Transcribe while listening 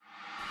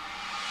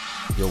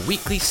your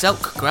weekly Selk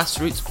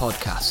Grassroots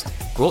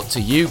podcast, brought to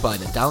you by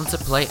the Down to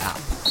Play app.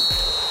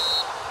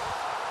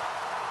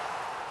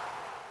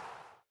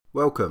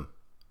 Welcome,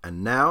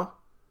 and now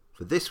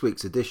for this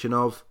week's edition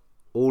of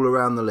All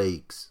Around the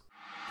Leagues.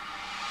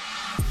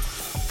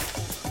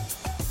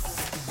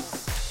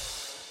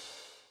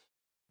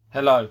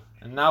 Hello,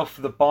 and now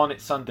for the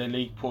Barnet Sunday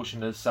League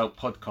portion of the Selk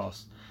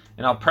podcast.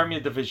 In our Premier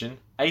Division,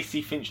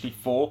 AC Finchley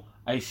 4,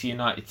 AC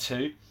United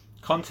 2,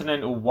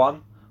 Continental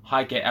 1,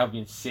 Highgate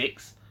Albion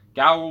 6,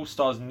 Gower All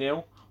Stars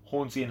 0,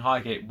 Hornsey and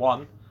Highgate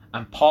 1,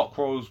 and Park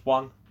Royals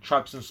 1,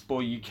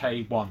 Trabzonspor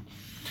UK 1.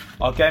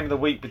 Our game of the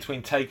week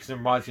between Takers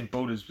and Rising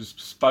Builders was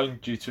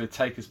postponed due to a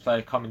Takers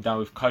player coming down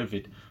with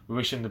COVID. We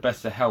wish him the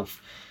best of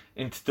health.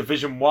 Into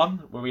Division 1,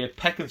 where we had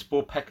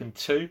Peckenspor Pecken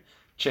 2,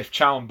 Chef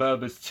Chow and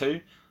Berbers 2,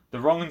 the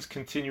Wrong'uns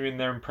continuing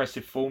their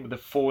impressive form with a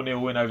 4-0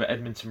 win over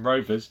Edmonton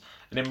Rovers.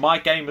 And in my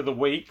game of the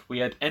week, we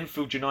had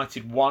Enfield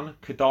United 1,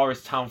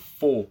 Cadaris Town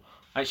 4.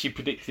 I actually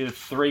predicted a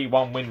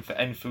 3-1 win for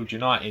Enfield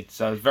United,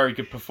 so a very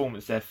good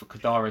performance there for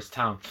Cadaris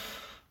Town.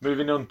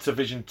 Moving on to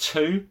Division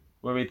 2,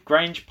 where we had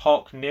Grange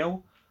Park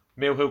 0,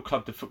 Mill Hill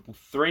Club de Football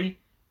 3,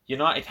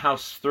 United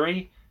House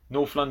 3,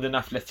 North London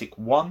Athletic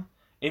 1,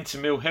 Inter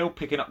Mill Hill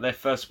picking up their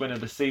first win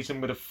of the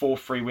season with a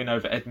 4-3 win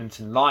over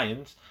Edmonton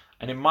Lions.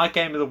 And in my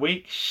game of the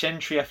week,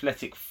 Shentry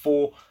Athletic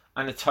 4,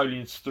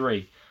 Anatolians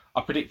 3.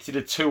 I predicted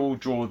a 2-2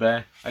 draw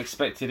there. I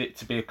expected it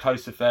to be a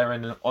close affair,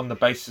 and on the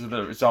basis of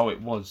the result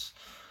it was.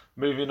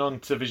 Moving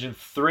on to Division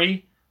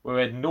 3, where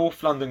we had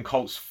North London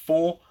Colts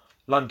 4,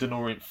 London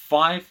Orient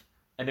 5.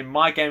 And in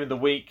my game of the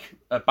week,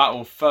 a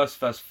battle of first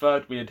versus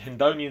third, we had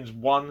Hindonians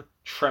 1,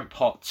 Trent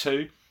Park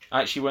 2.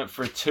 I actually went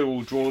for a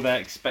 2-2 draw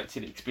there,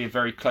 expected it to be a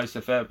very close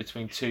affair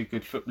between two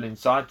good footballing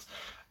sides.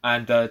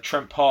 And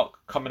Trent Park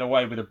coming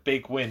away with a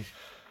big win.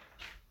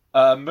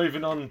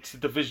 Moving on to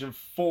Division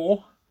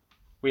 4,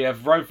 we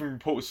have Roving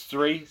Reporters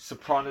 3,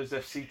 Sopranos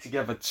FC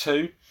Together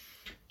 2,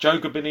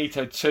 Joga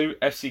Benito 2,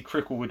 FC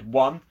Cricklewood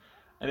 1.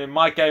 And in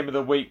my game of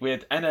the week, we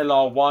had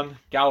NLR 1,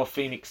 Gower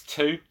Phoenix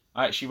 2.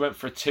 I actually went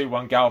for a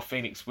 2-1 Gower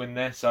Phoenix win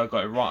there, so I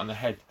got it right on the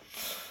head.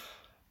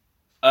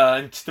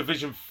 Into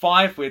Division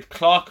 5, we had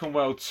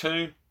Clerkenwell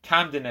 2,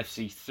 Camden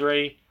FC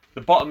 3. The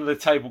bottom of the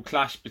table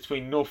clash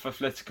between North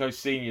Atletico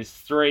Seniors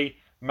 3,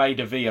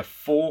 Maida Villa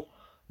 4,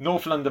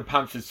 North London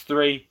Panthers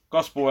 3,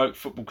 Gospel Oak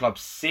Football Club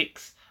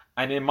 6,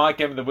 and in my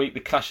game of the week, the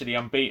clash of the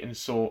unbeaten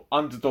saw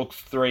Underdogs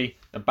 3,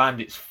 the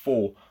Bandits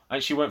 4. I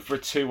actually went for a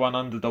 2-1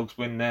 Underdogs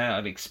win there.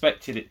 I'd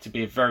expected it to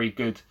be a very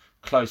good,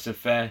 close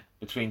affair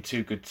between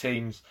two good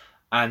teams,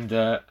 and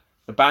the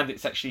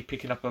Bandits actually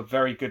picking up a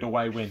very good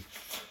away win.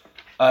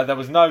 There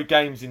was no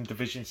games in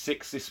Division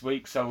 6 this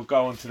week, so we'll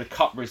go on to the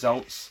Cup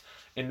results.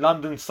 In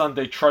London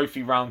Sunday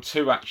Trophy Round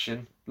 2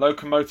 action,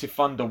 Locomotive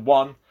Thunder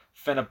 1,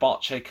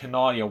 Fenerbahce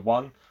Kanarya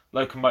 1.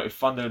 Locomotive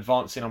Thunder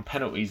advancing on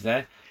penalties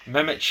there.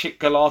 Mehmetçik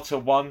Galata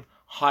 1,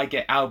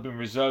 Highgate Albion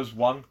Reserves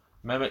 1.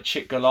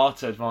 Mehmetçik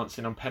Galata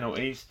advancing on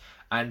penalties.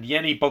 And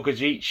Yeni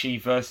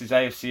Bogajici versus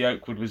AFC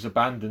Oakwood was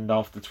abandoned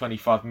after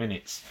 25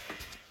 minutes.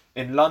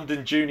 In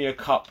London Junior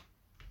Cup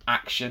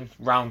action,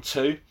 Round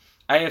 2,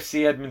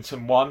 AFC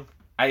Edmonton 1,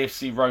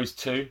 AFC Rose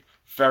 2.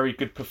 Very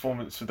good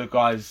performance for the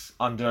guys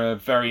under a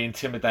very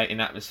intimidating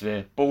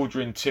atmosphere.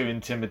 Bordering too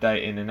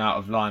intimidating and out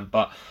of line,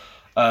 but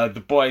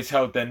the boys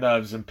held their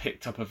nerves and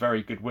picked up a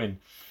very good win.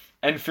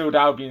 Enfield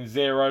Albion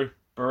 0,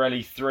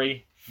 Borelli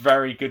 3.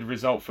 Very good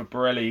result for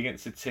Borelli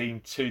against a team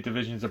 2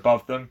 divisions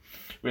above them.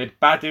 We had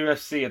Badu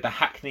FC at the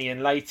Hackney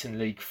and Leighton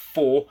League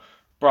 4,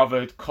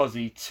 Brotherhood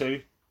Cosy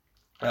 2.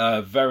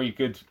 Very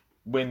good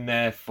win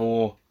there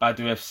for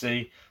Badu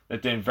FC. They're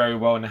doing very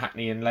well in the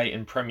Hackney and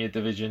Leighton Premier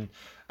Division.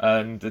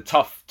 And a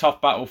tough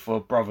battle for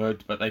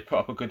Brotherhood, but they put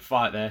up a good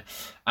fight there.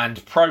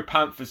 And Pro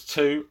Panthers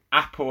 2,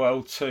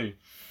 Apoel 2.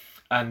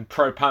 And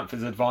Pro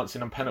Panthers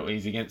advancing on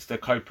penalties against the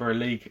Copa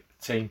League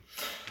team.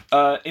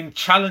 In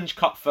Challenge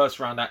Cup first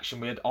round action,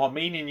 we had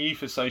Armenian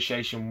Youth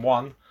Association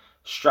 1,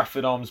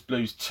 Stratford Arms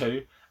Blues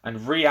 2,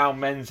 and Real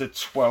Menza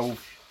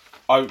 12,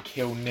 Oak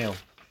Hill 0.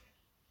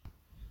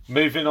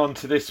 Moving on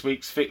to this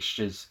week's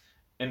fixtures.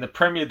 In the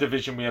Premier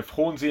Division, we have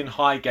Hornsey and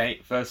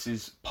Highgate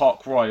versus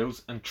Park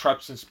Royals and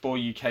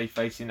Trabzonspor UK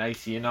facing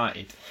AC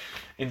United.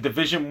 In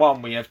Division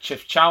 1, we have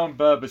Chef Chow and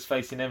Berbers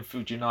facing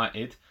Enfield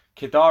United,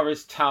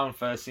 Cadaris Town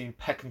facing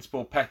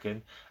Peckenspor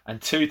Pecken, and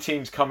two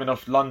teams coming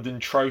off London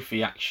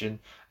Trophy action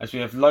as we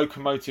have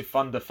Locomotive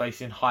Thunder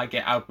facing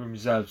Highgate Albion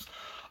Reserves.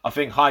 I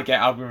think Highgate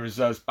Albion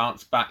Reserves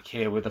bounced back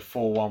here with a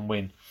 4-1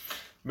 win.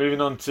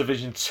 Moving on to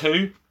Division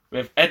 2, we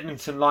have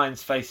Edmonton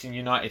Lions facing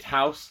United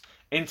House,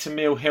 Inter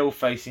Mill Hill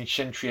facing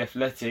Shentry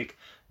Athletic,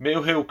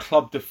 Mill Hill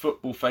Club de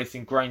Football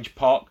facing Grange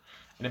Park,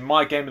 and in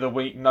my game of the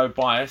week, no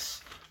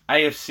bias,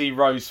 AFC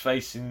Rose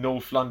facing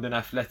North London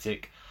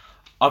Athletic.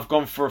 I've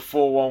gone for a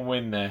 4-1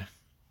 win there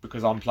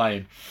because I'm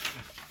playing.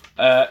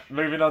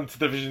 Moving on to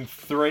Division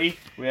 3,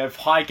 we have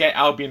Highgate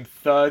Albion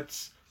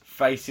Thirds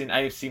facing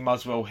AFC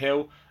Muswell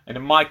Hill, and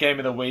in my game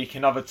of the week,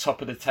 another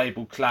top of the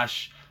table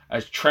clash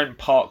as Trent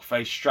Park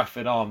face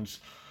Stratford Arms.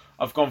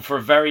 I've gone for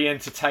a very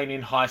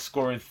entertaining,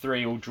 high-scoring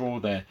 3-3 draw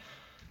there.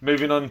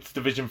 Moving on to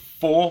Division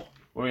 4,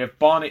 where we have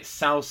Barnet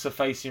Salsa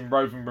facing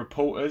Roving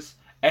Reporters,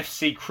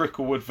 FC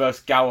Cricklewood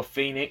versus Gower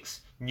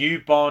Phoenix, New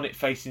Barnet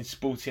facing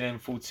Sporting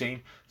M14,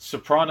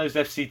 Sopranos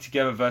FC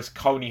together versus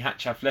Colney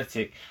Hatch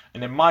Athletic,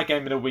 and in my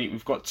game of the week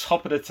we've got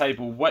top of the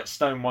table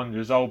Whetstone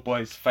Wanderers Old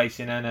Boys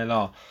facing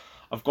NLR.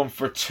 I've gone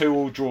for a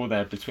 2-2 draw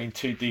there between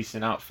two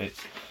decent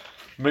outfits.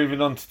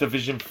 Moving on to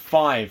Division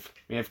 5,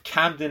 we have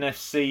Camden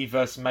FC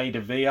versus Maida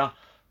Villa,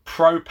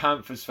 Pro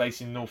Panthers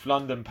facing North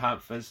London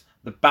Panthers,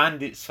 the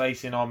Bandits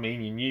facing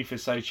Armenian Youth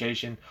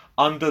Association,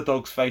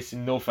 Underdogs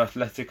facing North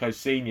Athletico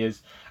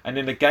Seniors, and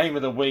in the game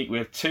of the week we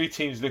have two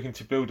teams looking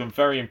to build on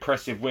very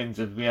impressive wins,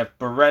 and we have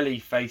Borelli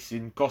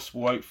facing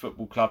Gospel Oak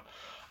Football Club.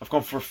 I've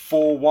gone for a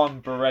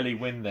 4-1 Borelli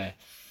win there.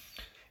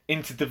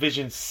 Into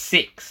Division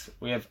 6,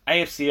 we have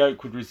AFC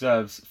Oakwood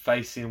Reserves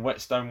facing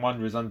Whetstone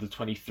Wanderers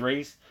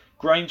under-23s,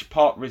 Grange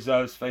Park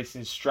Reserves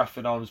facing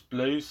Stratford Arms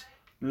Blues,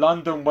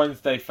 London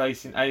Wednesday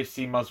facing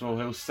AFC Muswell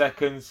Hill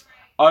Seconds,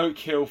 Oak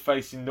Hill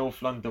facing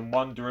North London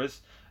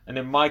Wanderers, and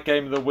in my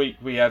game of the week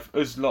we have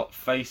Uslot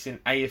facing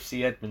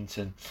AFC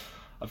Edmonton.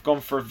 I've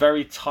gone for a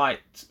very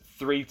tight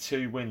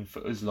 3-2 win for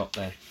Uslot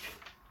there.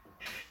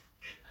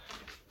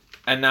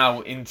 And now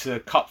into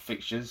cup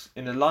fixtures.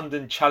 In the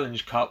London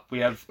Challenge Cup we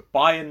have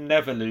Bayern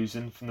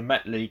Neverlusen from the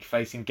Met League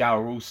facing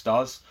Gower All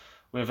Stars.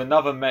 We have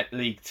another Met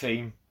League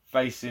team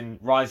facing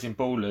Rising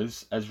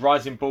Ballers as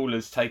Rising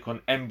Ballers take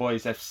on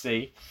M-Boys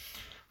FC.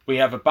 We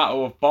have a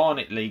battle of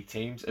Barnet League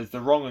teams as the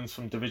Wrong'uns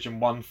from Division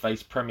 1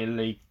 face Premier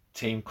League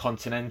team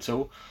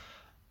Continental.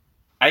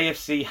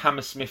 AFC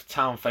Hammersmith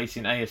Town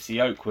facing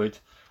AFC Oakwood.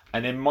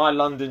 And in my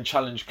London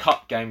Challenge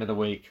Cup game of the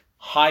week,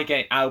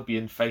 Highgate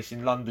Albion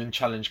facing London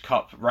Challenge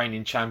Cup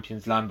reigning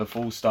champions Lambeth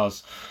All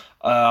Stars.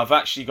 I've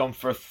actually gone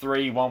for a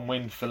 3-1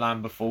 win for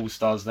Lambeth All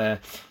Stars there.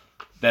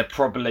 They're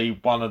probably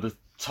one of the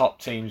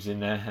top teams in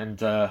there, and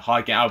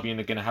Highgate Albion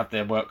are going to have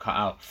their work cut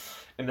out.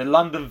 In the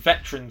London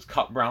Veterans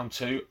Cup Round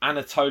 2,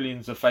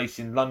 Anatolians are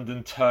facing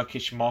London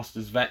Turkish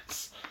Masters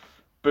Vets.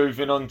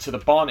 Moving on to the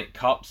Barnet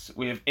Cups,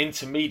 we have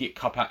Intermediate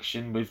Cup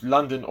action with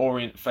London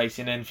Orient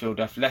facing Enfield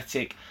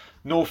Athletic,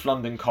 North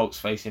London Colts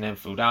facing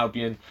Enfield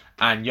Albion,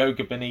 and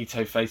Yoga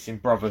Benito facing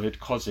Brotherhood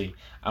Cosi.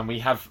 And we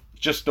have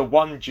just the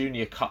one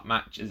Junior Cup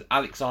match as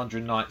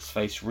Alexandra Knights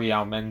face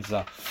Real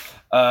Menza.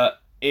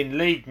 In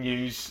league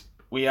news,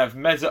 we have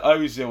Mesut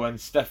Ozil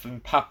and Stefan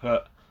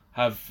Pappert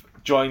have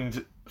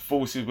joined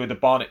forces with the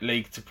Barnet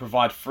League to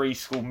provide free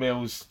school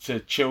meals to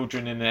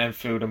children in the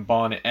Enfield and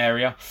Barnet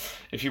area.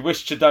 If you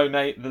wish to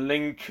donate, the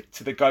link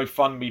to the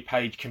GoFundMe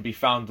page can be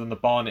found on the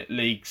Barnet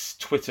League's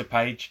Twitter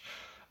page.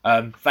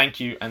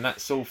 Thank you, and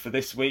that's all for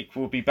this week.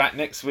 We'll be back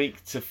next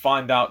week to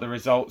find out the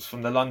results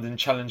from the London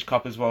Challenge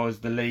Cup as well as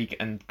the League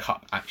and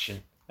Cup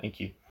action. Thank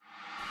you.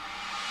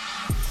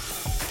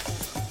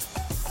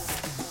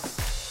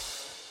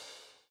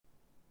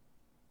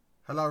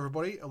 Hello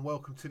everybody and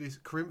welcome to this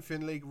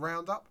Corinthian League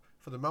roundup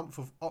for the month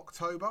of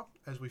October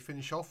as we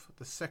finish off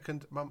the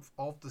second month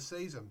of the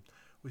season.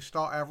 We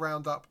start our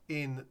roundup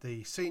in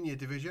the senior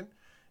division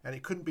and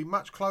it couldn't be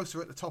much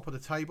closer at the top of the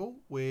table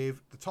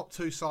with the top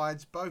two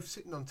sides both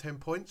sitting on 10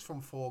 points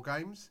from 4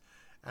 games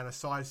and a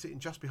side sitting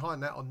just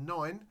behind that on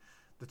 9.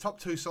 The top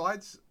two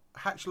sides,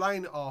 Hatch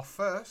Lane are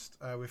first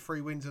with 3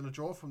 wins and a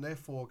draw from their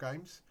 4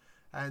 games,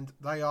 and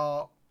they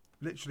are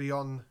literally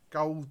on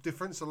goal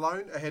difference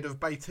alone ahead of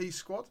Beatty's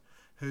squad,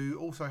 who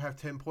also have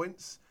 10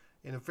 points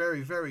in a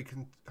very, very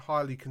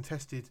highly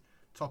contested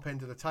top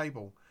end of the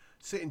table.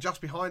 Sitting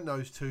just behind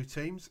those two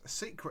teams,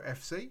 Secret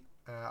FC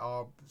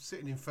are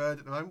sitting in third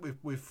at the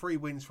moment with 3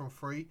 wins from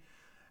 3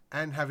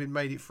 and having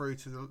made it through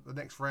to the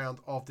next round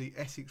of the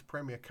Essex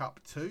Premier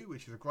Cup 2,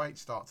 which is a great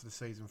start to the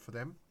season for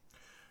them.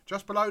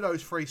 Just below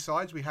those 3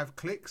 sides, we have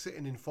Click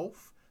sitting in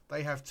 4th.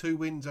 They have 2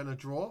 wins and a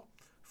draw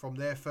from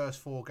their first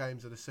 4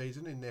 games of the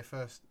season in their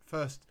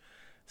first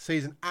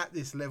season at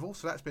this level,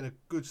 so that's been a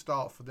good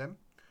start for them.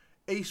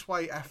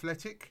 Eastway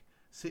Athletic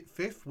sit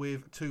 5th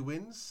with 2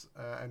 wins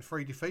and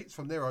 3 defeats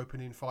from their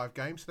opening 5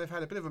 games, so they've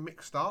had a bit of a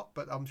mixed start,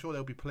 but I'm sure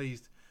they'll be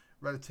pleased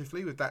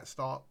relatively with that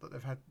start that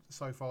they've had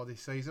so far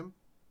this season.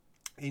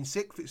 In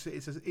 6th,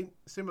 it's a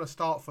similar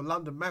start for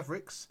London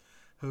Mavericks,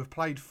 who have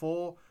played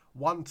 4,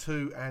 won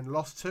 2 and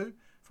lost 2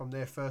 from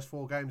their first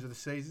 4 games of the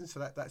season, so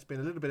that's been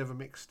a little bit of a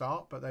mixed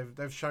start, but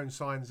they've shown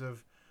signs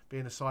of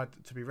being a side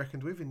to be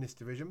reckoned with in this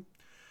division.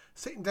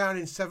 Sitting down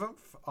in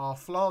 7th are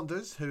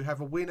Flanders, who have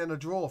a win and a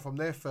draw from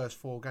their first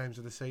 4 games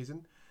of the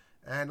season.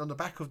 And on the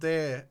back of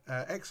their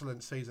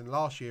excellent season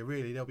last year,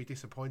 really, they'll be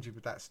disappointed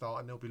with that start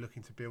and they'll be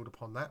looking to build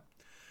upon that.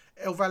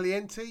 El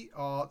Valiente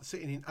are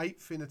sitting in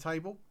 8th in the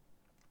table.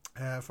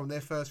 From their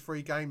first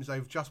 3 games,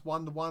 they've just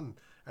won the 1.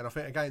 And I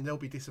think, again, they'll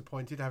be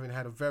disappointed, having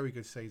had a very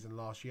good season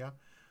last year.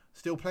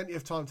 Still plenty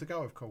of time to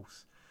go, of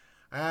course.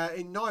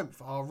 In 9th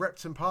are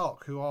Repton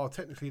Park, who are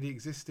technically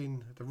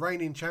the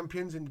reigning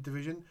champions in the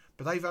division,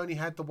 but they've only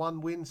had the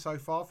 1 win so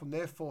far from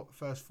their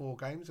first 4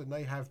 games, and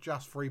they have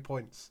just 3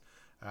 points.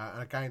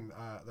 And again,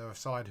 they're a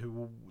side who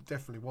will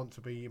definitely want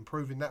to be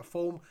improving that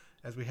form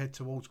as we head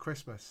towards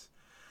Christmas.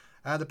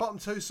 The bottom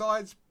 2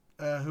 sides,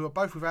 who are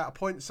both without a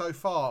point so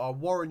far, are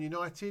Warren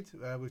United,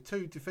 with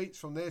 2 defeats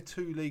from their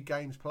 2 league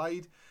games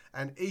played,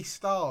 and East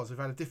Stars, who've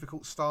had a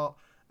difficult start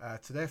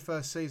to their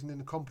first season in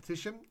the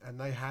competition, and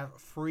they have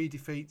 3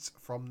 defeats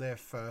from their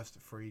first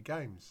 3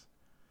 games.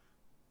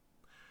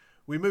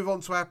 We move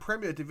on to our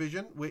Premier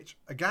Division, which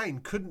again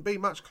couldn't be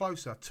much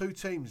closer. 2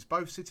 teams,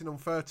 both sitting on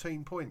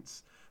 13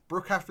 points.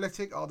 Brook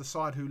Athletic are the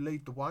side who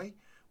lead the way,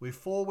 with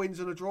 4 wins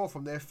and a draw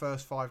from their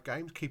first 5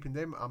 games, keeping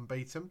them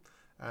unbeaten.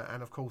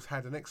 And of course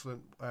had an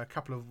excellent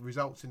couple of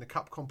results in the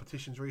cup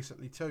competitions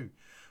recently too.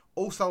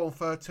 Also on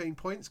 13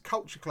 points,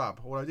 Culture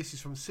Club, although this is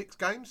from 6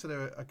 games, so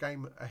they're a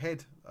game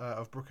ahead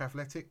of Brook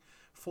Athletic.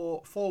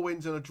 4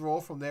 wins and a draw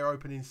from their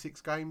opening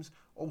 6 games.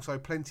 Also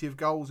plenty of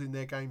goals in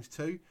their games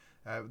too.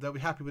 They'll be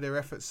happy with their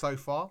efforts so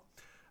far.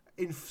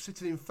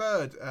 Sitting in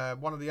third,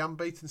 one of the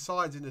unbeaten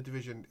sides in the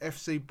division,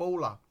 FC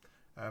Baller.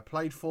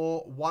 Played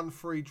 4, won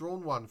 3,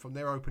 drawn 1 from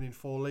their opening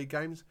 4 league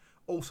games.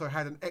 Also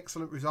had an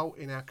excellent result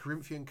in our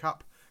Corinthian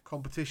Cup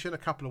competition a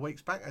couple of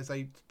weeks back as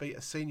they beat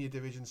a senior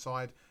division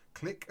side,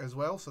 Click, as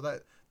well. So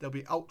that they'll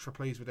be ultra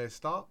pleased with their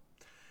start.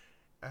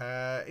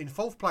 In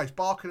 4th place,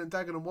 Barking and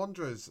Dagenham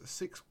Wanderers.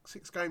 6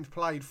 games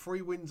played,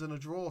 3 wins and a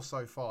draw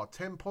so far.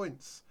 10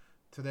 points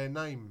to their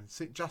name.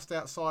 Sit just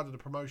outside of the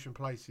promotion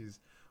places.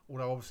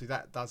 Although obviously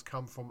that does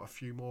come from a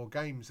few more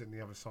games than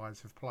the other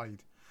sides have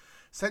played.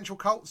 Central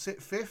Colt sit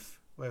 5th,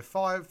 where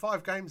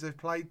 5 games they've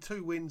played,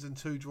 2 wins and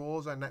 2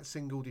 draws, and that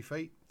single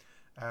defeat.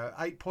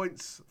 8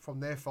 points from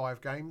their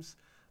 5 games,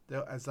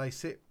 as they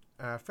sit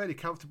fairly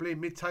comfortably in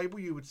mid-table,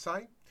 you would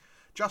say.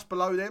 Just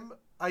below them,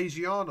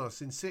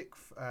 Asianos in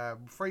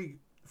 6th,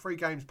 3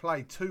 games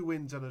played, 2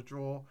 wins and a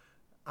draw,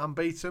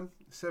 unbeaten,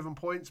 7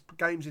 points,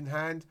 games in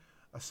hand,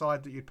 a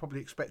side that you'd probably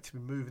expect to be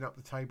moving up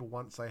the table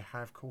once they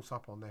have caught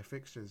up on their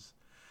fixtures.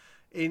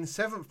 In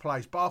 7th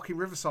place, Barking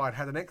Riverside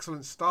had an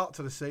excellent start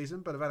to the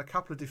season, but have had a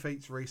couple of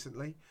defeats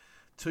recently.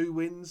 2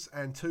 wins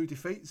and 2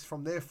 defeats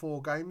from their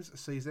 4 games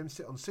sees them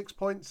sit on 6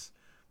 points,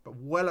 but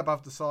well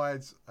above the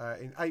sides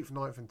in 8th,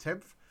 9th and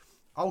 10th.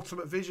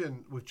 Ultimate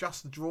Vision, with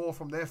just the draw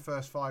from their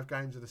first 5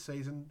 games of the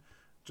season,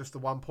 just the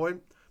 1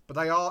 point. But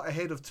they are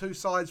ahead of 2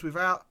 sides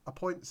without a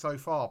point so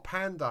far.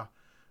 Panda,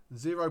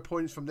 0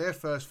 points from their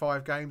first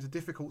 5 games, a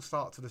difficult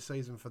start to the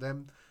season for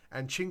them.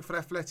 And Chingford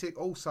Athletic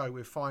also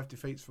with 5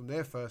 defeats from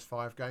their first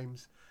 5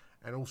 games,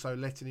 and also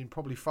letting in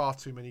probably far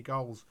too many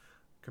goals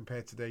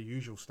compared to their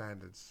usual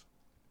standards.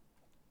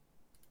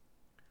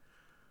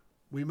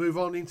 We move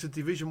on into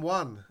Division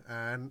 1,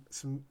 and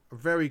some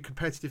very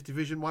competitive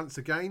division once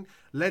again,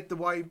 led the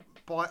way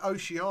by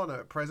Oceania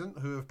at present,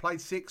 who have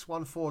played 6,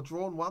 won 4,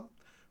 drawn 1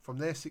 from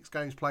their 6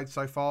 games played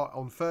so far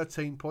on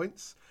 13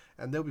 points,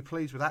 and they'll be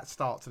pleased with that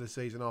start to the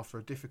season after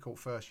a difficult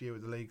first year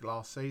with the league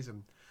last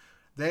season.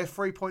 They're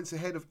 3 points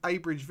ahead of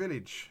Abridge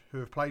Village, who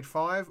have played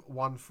 5,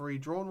 won 3,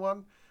 drawn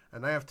 1,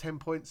 and they have 10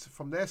 points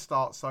from their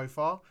start so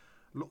far.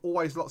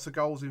 Always lots of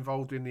goals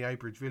involved in the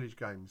Abridge Village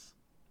games.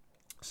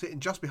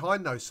 Sitting just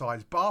behind those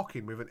sides,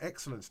 Barking with an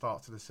excellent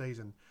start to the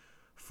season.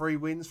 3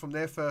 wins from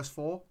their first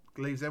 4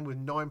 leaves them with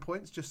 9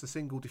 points, just a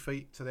single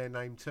defeat to their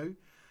name too.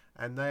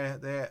 And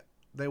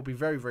they'll be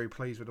very, very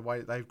pleased with the way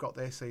that they've got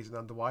their season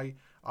underway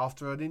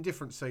after an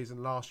indifferent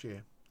season last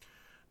year.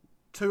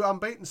 2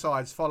 unbeaten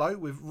sides follow,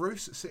 with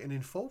Roos sitting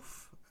in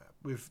 4th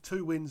with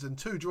 2 wins and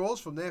 2 draws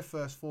from their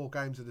first 4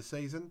 games of the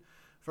season.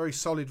 Very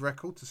solid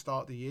record to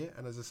start the year,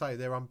 and as I say,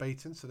 they're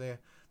unbeaten, so they're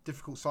a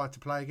difficult side to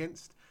play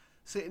against.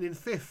 Sitting in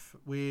 5th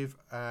with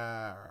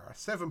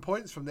 7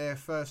 points from their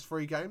first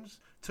 3 games,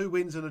 2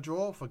 wins and a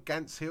draw for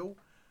Gants Hill.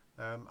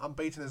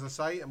 Unbeaten, as I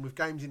say, and with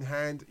games in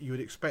hand, you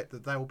would expect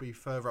that they will be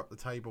further up the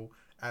table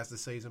as the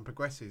season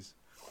progresses.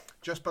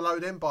 Just below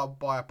them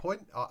by a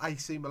point are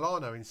AC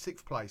Milano in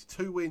 6th place.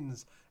 2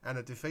 wins and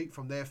a defeat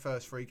from their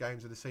first 3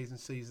 games of the season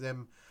sees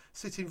them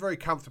sitting very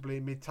comfortably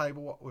in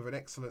mid-table with an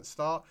excellent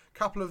start.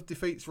 Couple of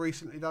defeats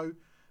recently though,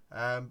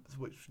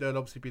 which they'll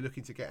obviously be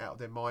looking to get out of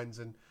their minds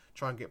and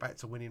try and get back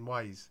to winning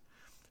ways.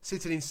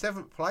 Sitting in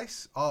 7th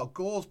place are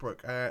Goresbrook,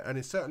 and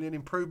it's certainly an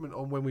improvement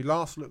on when we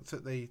last looked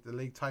at the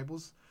league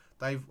tables.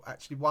 They've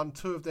actually won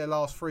 2 of their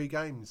last 3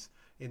 games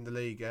in the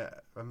league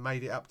and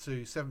made it up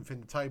to 7th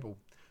in the table,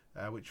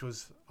 which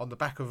was on the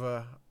back of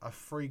a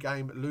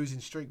 3-game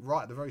losing streak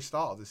right at the very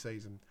start of the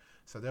season.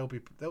 So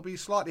they'll be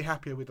slightly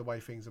happier with the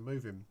way things are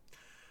moving.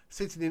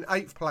 Sitting in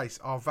 8th place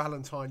are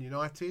Valentine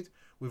United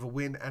with a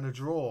win and a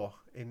draw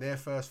in their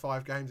first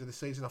 5 games of the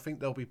season. I think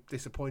they'll be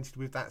disappointed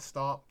with that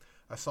start.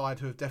 A side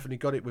who have definitely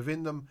got it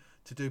within them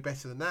to do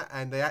better than that,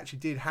 and they actually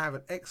did have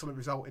an excellent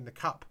result in the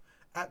Cup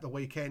at the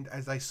weekend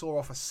as they saw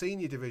off a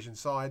senior division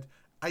side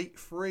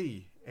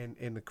 8-3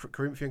 in the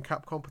Corinthian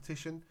Cup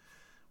competition,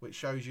 which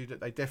shows you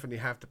that they definitely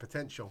have the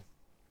potential.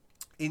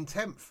 In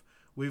 10th,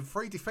 with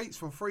 3 defeats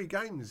from 3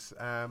 games,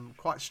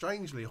 quite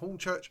strangely,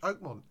 Hornchurch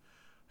Oakmont,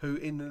 who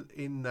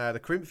in the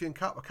Corinthian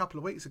Cup a couple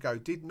of weeks ago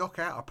did knock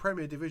out a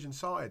Premier Division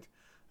side,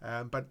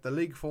 but the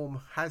league form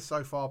has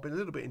so far been a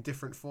little bit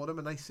indifferent for them,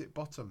 and they sit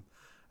bottom.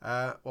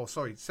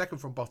 Second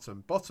from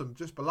bottom. Bottom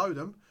just below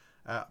them,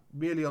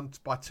 merely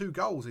by 2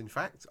 goals in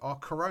fact, are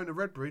Corona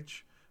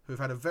Redbridge, who have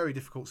had a very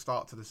difficult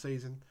start to the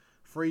season.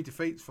 3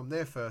 defeats from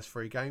their first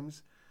 3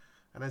 games.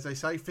 And as they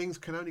say, things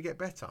can only get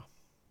better.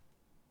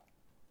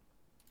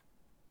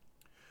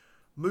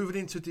 Moving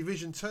into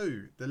Division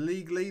 2, the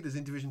league leaders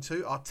in Division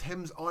 2 are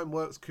Thames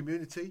Ironworks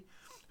Community,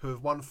 who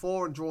have won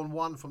 4 and drawn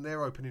 1 from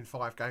their opening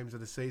 5 games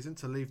of the season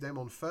to leave them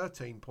on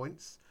 13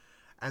 points.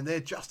 And they're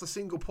just a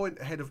single point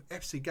ahead of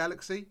FC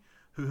Galaxy,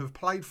 who have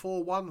played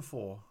 4, won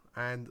 4.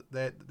 And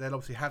they'll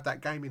obviously have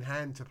that game in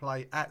hand to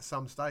play at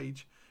some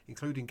stage,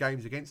 including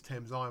games against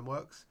Thames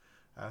Ironworks.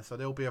 So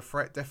there'll be a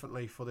threat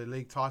definitely for the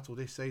league title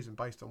this season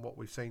based on what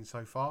we've seen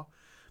so far.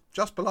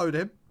 Just below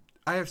them,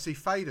 AFC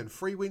Faden,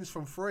 3 wins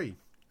from 3.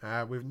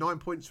 With 9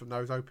 points from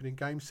those opening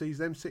games, sees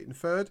them sitting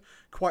third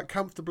quite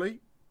comfortably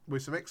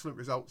with some excellent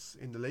results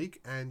in the league.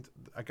 And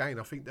again,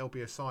 I think there'll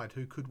be a side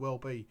who could well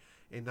be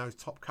in those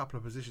top couple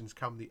of positions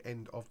come the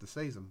end of the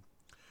season.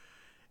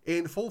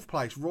 In 4th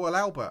place, Royal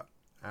Albert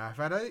have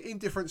had an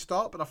indifferent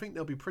start, but I think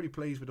they'll be pretty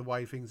pleased with the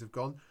way things have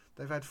gone.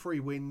 They've had 3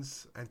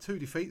 wins and 2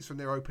 defeats from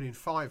their opening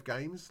 5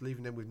 games,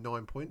 leaving them with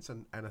 9 points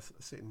and a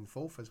sitting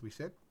 4th, as we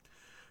said.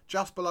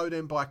 Just below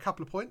them by a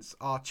couple of points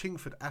are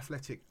Chingford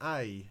Athletic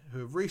A, who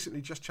have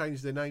recently just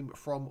changed their name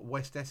from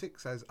West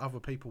Essex, as other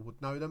people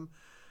would know them.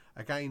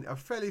 Again, a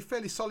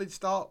fairly solid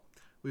start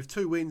with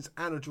 2 wins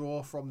and a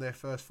draw from their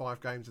first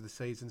 5 games of the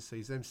season,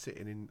 sees them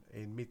sitting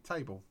in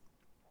mid-table.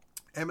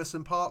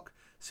 Emerson Park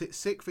sit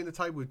 6th in the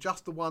table with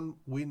just the 1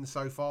 win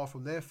so far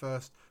from their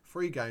first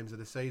 3 games of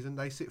the season.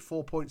 They sit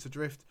 4 points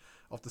adrift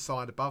of the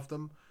side above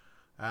them,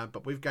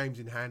 but with games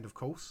in hand, of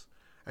course.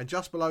 And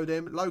just below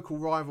them, local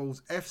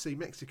rivals FC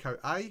Mexico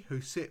A, who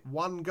sit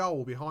 1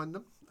 goal behind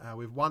them,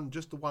 with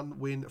just the 1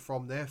 win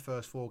from their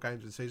first 4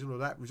 games of the season. Well,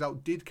 that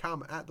result did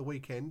come at the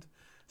weekend,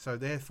 so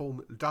their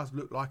form does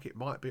look like it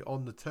might be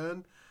on the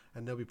turn,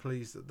 and they'll be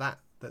pleased that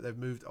they've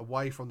moved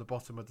away from the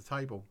bottom of the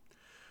table.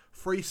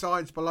 3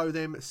 sides below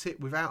them sit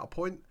without a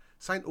point.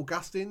 St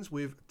Augustine's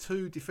with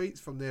 2 defeats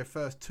from their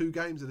first 2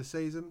 games of the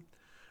season,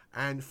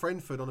 and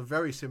Frenford on a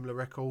very similar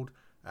record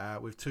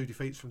with 2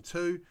 defeats from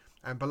 2.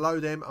 And below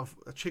them,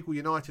 Chigwell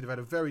United have had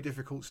a very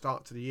difficult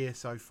start to the year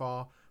so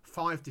far.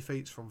 5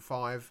 defeats from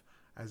 5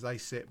 as they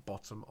sit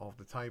bottom of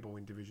the table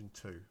in Division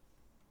 2.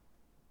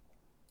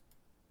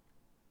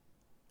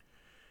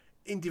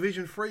 In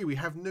Division 3, we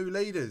have new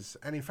leaders.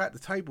 And in fact, the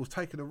table's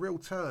taken a real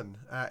turn.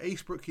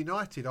 Eastbrook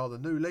United are the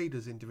new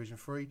leaders in Division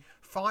 3.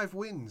 5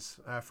 wins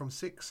from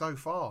 6 so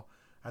far.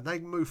 And they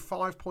move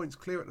 5 points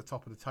clear at the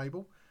top of the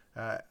table,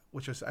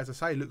 which, as I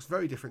say, looks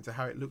very different to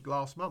how it looked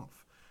last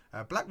month.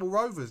 Blackwell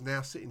Rovers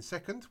now sit in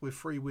second with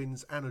 3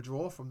 wins and a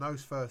draw from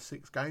those first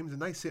 6 games, and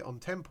they sit on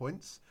 10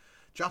 points.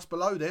 Just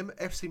below them,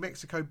 FC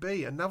Mexico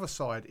B, another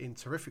side in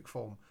terrific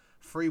form.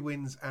 3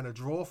 wins and a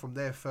draw from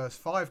their first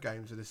 5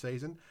 games of the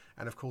season,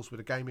 and of course with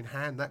a game in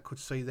hand that could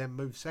see them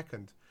move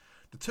second.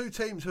 The 2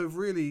 teams who have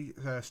really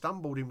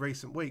stumbled in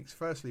recent weeks,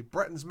 firstly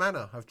Bretton's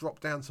Manor have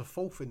dropped down to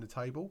 4th in the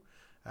table,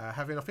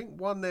 having I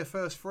think won their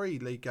first 3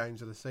 league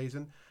games of the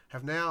season,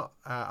 have now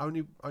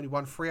only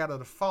won 3 out of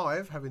the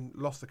 5, having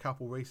lost a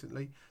couple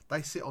recently.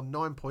 They sit on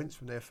 9 points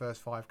from their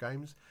first 5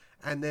 games.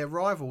 And their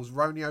rivals,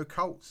 Roneo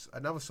Colts,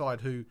 another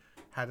side who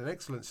had an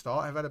excellent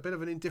start, have had a bit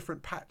of an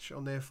indifferent patch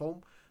on their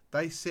form.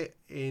 They sit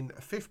in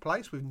 5th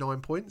place with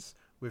 9 points,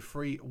 with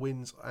 3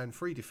 wins and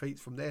 3 defeats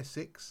from their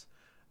 6.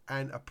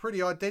 And a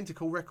pretty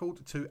identical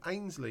record to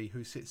Ainsley,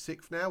 who sits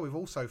 6th now, with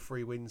also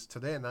 3 wins to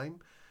their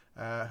name,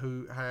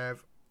 who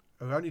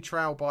only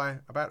trail by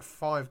about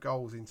 5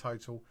 goals in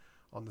total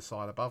on the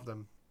side above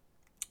them.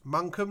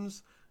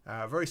 Monkham's,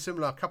 very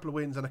similar, a couple of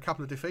wins and a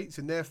couple of defeats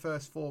in their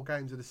first 4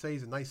 games of the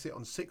season. They sit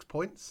on 6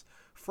 points,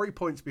 3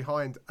 points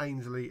behind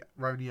Ainsley,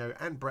 Roneo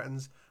and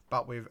Bretton's,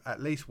 but with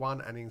at least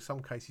 1 and in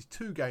some cases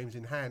 2 games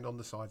in hand on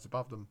the sides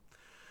above them.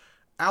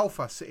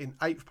 Alpha sit in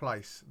 8th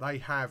place. They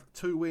have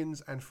 2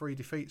 wins and 3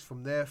 defeats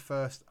from their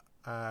first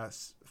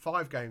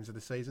 5 games of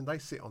the season. They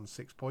sit on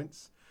 6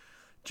 points.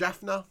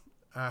 Jaffna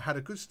had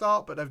a good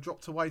start, but they've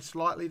dropped away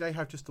slightly. They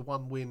have just the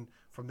 1 win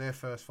from their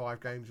first 5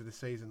 games of the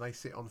season. They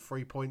sit on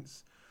 3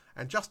 points.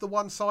 And just the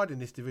 1 side in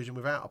this division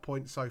without a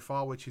point so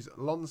far, which is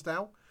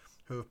Lonsdale,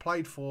 who have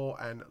played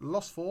 4 and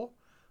lost 4.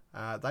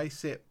 They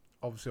sit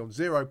obviously on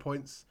 0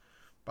 points,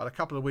 but a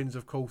couple of wins,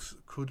 of course,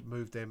 could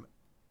move them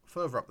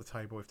further up the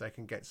table if they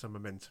can get some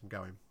momentum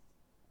going.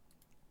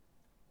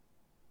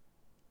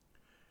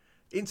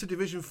 Into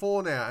Division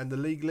 4 now, and the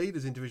league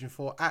leaders in Division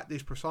 4 at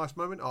this precise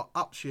moment are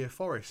Upshire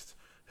Forest,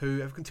 who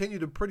have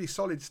continued a pretty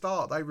solid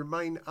start. They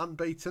remain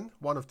unbeaten,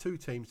 one of 2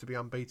 teams to be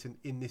unbeaten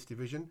in this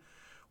division,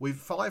 with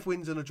 5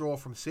 wins and a draw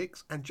from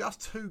 6, and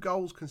just 2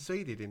 goals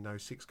conceded in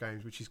those 6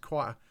 games, which is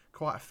quite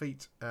a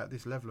feat at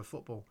this level of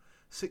football.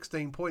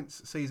 16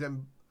 points sees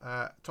them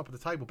top of the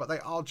table, but they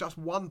are just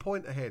 1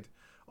 point ahead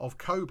of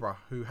Cobra,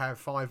 who have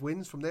 5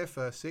 wins from their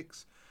first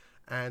 6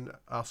 and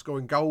are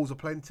scoring goals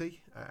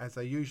aplenty, as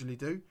they usually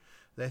do.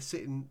 They're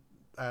sitting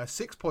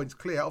 6 points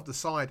clear of the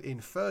side in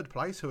 3rd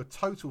place, who are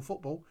Total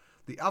Football,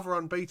 the other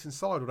unbeaten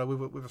side, although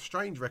with a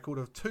strange record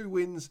of 2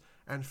 wins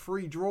and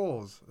 3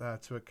 draws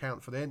to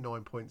account for their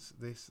 9 points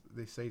this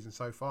season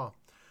so far.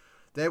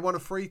 They're one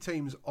of 3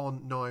 teams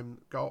on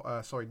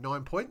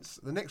 9 points.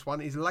 The next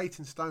one is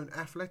Leytonstone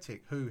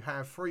Athletic, who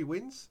have 3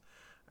 wins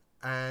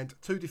and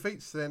 2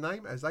 defeats to their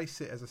name, as they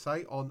sit, as I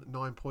say, on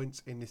 9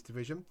 points in this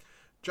division.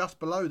 Just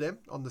below them,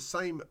 on the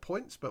same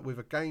points but with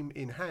a game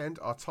in hand,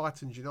 are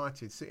Titans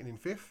United, sitting in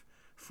 5th.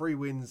 3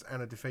 wins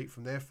and a defeat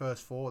from their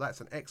first 4.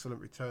 That's an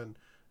excellent return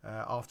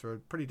after a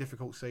pretty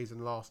difficult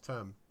season last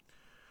term.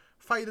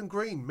 Faden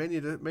Green,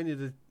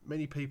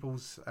 many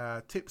people's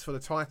tips for the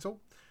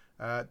title,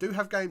 do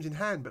have games in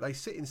hand, but they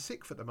sit in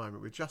 6th at the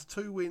moment with just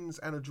 2 wins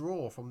and a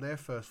draw from their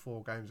first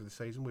 4 games of the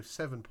season with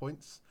 7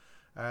 points.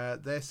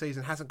 Their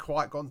season hasn't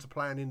quite gone to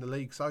plan in the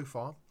league so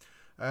far.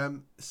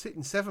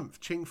 Sitting 7th,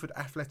 Chingford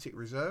Athletic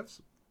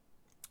Reserves.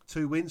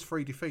 2 wins,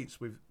 3 defeats,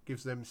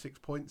 gives them 6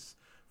 points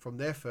from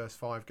their first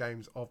 5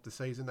 games of the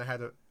season. They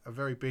had a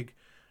very big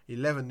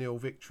 11-0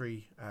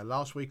 victory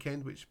last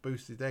weekend, which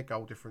boosted their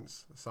goal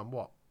difference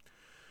somewhat.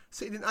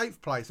 Sitting in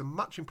 8th place, a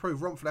much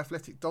improved Romford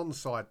Athletic Dons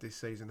side this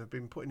season have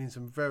been putting in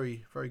some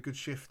very, very good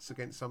shifts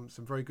against some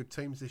very good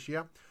teams this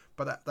year.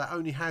 But that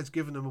only has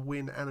given them a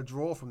win and a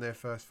draw from their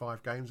first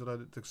 5 games, although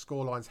the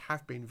scorelines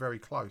have been very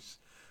close.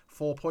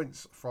 4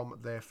 points from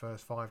their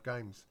first 5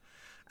 games.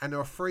 And there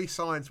are 3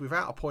 sides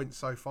without a point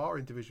so far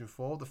in Division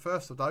 4. The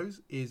first of those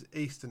is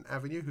Eastern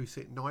Avenue, who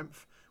sit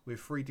 9th with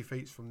 3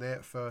 defeats from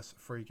their first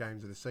 3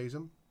 games of the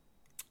season.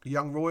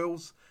 Young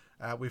Royals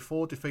with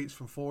 4 defeats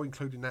from 4,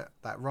 including that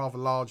rather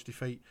large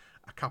defeat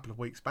a couple of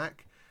weeks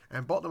back.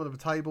 And bottom of the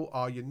table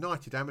are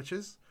United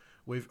Amateurs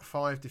with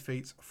 5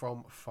 defeats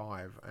from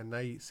 5. And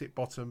they sit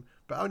bottom,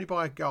 but only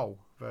by a goal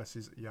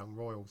versus Young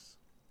Royals.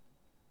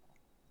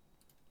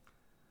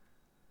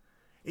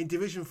 In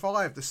Division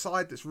 5, the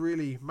side that's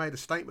really made a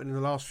statement in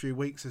the last few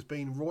weeks has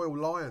been Royal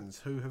Lions,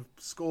 who have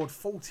scored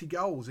 40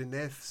 goals in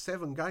their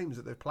 7 games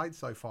that they've played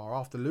so far,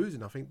 after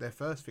losing, I think, their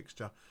first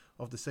fixture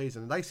of the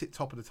season. And they sit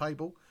top of the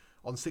table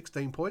on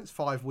 16 points,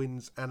 5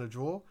 wins and a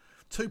draw.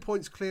 2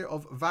 points clear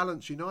of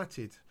Valence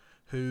United,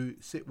 who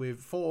sit with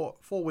 4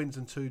 wins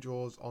and 2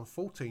 draws on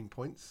 14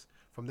 points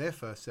from their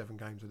first 7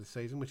 games of the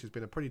season, which has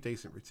been a pretty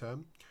decent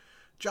return.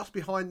 Just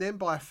behind them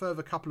by a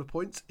further couple of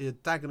points are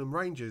Dagenham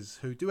Rangers,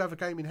 who do have a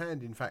game in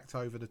hand, in fact,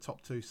 over the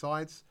top 2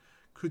 sides.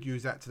 Could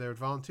use that to their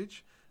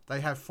advantage.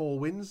 They have 4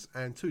 wins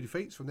and 2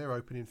 defeats from their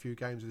opening few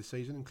games of the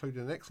season,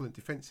 including an excellent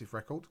defensive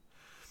record.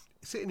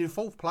 Sitting in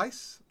 4th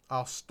place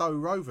are Stowe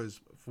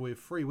Rovers with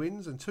 3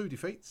 wins and 2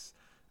 defeats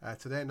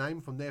to their name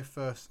from their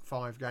first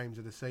 5 games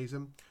of the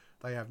season.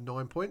 They have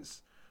 9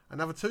 points.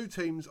 Another 2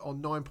 teams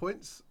on 9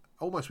 points,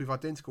 almost with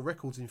identical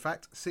records, in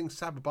fact. Sing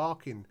Sabah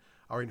Barking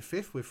are in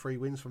 5th with 3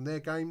 wins from their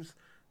games.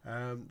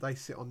 They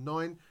sit on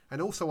 9.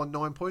 And also on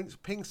 9 points,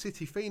 Ping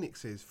City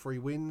Phoenixes, 3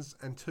 wins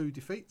and 2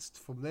 defeats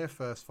from their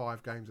first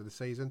 5 games of the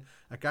season.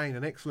 Again,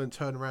 an excellent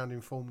turnaround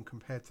in form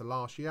compared to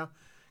last year.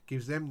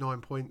 Gives them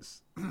 9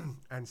 points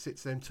and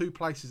sits them 2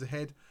 places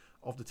ahead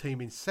of the team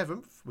in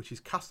 7th, which is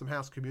Custom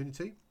House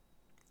Community,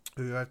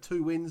 who have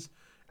 2 wins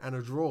and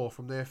a draw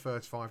from their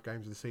first 5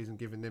 games of the season,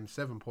 giving them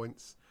 7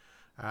 points.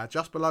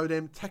 Just below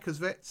them, Techers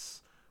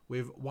Vets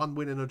with 1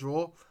 win and a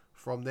draw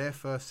from their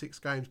first 6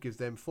 games, gives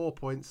them 4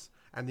 points.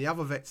 And the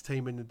other Vets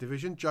team in the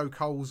division, Joe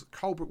Cole's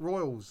Colebrook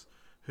Royals,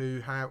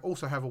 who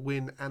also have a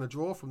win and a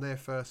draw from their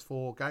first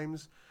 4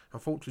 games.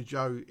 Unfortunately,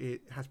 Joe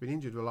has been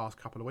injured the last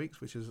couple of weeks,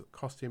 which has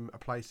cost him a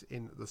place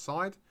in the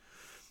side.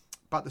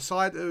 But the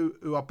side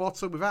who are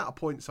bottom without a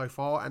point so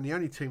far, and the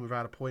only team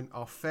without a point,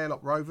 are Fairlock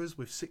Rovers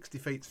with 6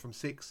 defeats from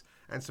 6,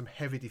 and some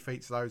heavy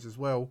defeats those as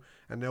well.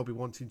 And they'll be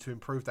wanting to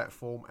improve that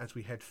form as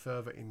we head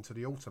further into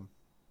the autumn.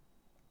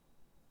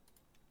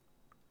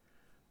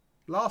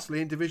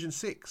 Lastly, in Division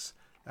 6,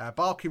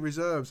 Barking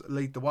Reserves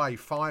lead the way,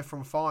 5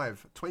 from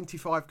 5.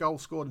 25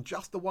 goals scored and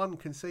just the 1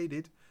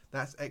 conceded.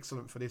 That's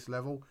excellent for this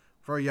level.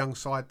 Very young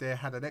side there,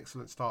 had an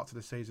excellent start to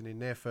the season in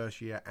their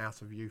first year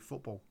out of youth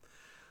football.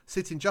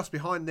 Sitting just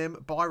behind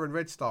them, Byron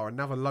Red Star,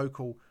 another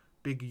local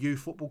big youth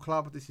football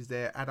club. This is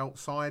their adult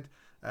side.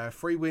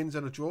 3 wins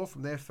and a draw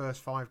from their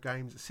first 5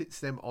 games. Sits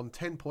them on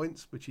 10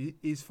 points, which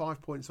is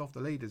 5 points off the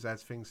leaders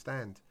as things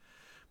stand.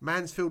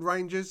 Mansfield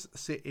Rangers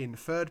sit in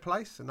 3rd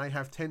place, and they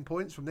have 10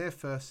 points from their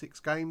first 6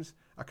 games.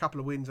 A couple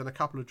of wins and a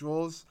couple of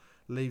draws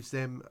leaves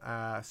them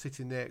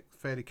sitting there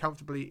fairly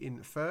comfortably in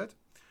 3rd.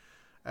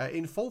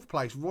 In 4th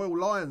place, Royal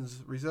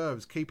Lions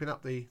Reserves, keeping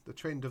up the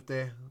trend of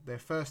their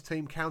first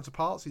team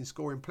counterparts in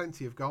scoring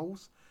plenty of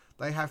goals.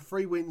 They have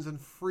 3 wins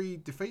and 3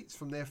 defeats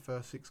from their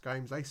first 6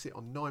 games. They sit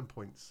on 9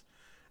 points.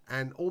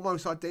 And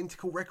almost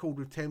identical record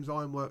with Thames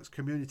Ironworks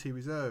Community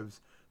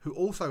Reserves, who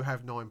also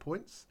have 9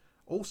 points,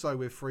 also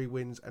with 3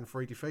 wins and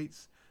 3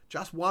 defeats.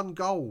 Just 1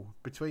 goal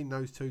between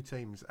those 2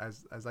 teams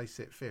as they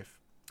sit 5th.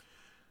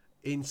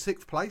 In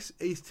 6th place,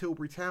 East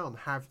Tilbury Town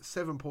have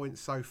 7 points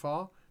so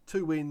far.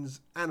 2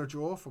 wins and a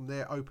draw from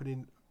their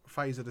opening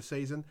phase of the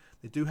season.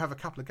 They do have a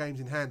couple of games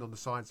in hand on the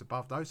sides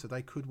above those, so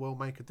they could well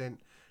make a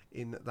dent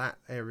in that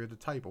area of the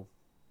table.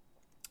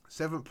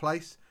 7th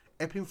place,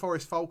 Epping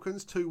Forest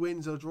Falcons, 2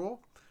 wins and a draw.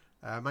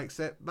 Makes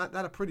that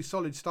a pretty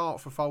solid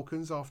start for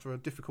Falcons after a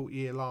difficult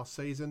year last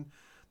season.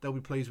 They'll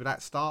be pleased with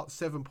that start.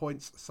 7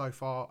 points so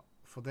far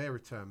for their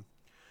return.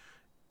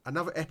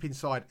 Another Epping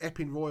side,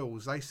 Epping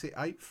Royals, they sit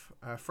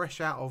 8th,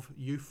 fresh out of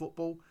youth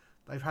football.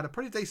 They've had a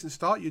pretty decent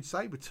start, you'd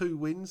say, with 2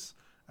 wins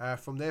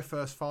from their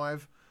first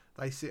 5.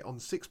 They sit on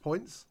 6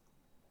 points.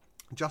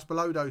 Just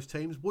below those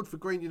teams, Woodford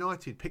Green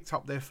United picked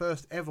up their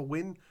first ever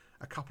win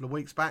a couple of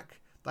weeks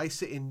back. They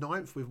sit in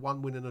 9th with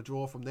 1 win and a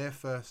draw from their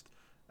first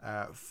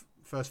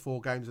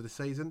 4 games of the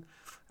season.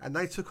 And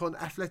they took on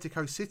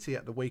Atletico City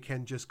at the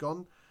weekend just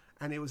gone.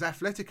 And it was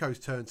Atletico's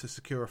turn to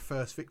secure a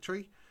first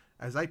victory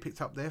as they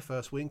picked up their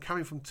first win,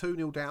 coming from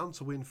 2-0 down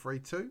to win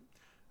 3-2.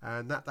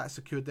 And that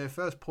secured their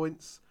first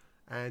points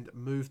and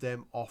moved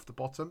them off the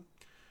bottom.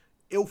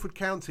 Ilford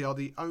County are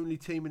the only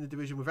team in the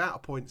division without a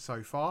point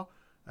so far.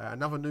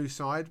 Another new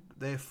side.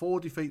 They're 4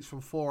 defeats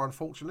from 4,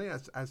 unfortunately,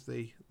 as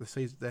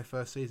their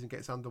first season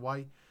gets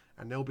underway.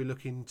 And they'll be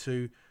looking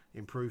to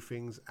improve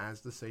things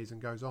as the season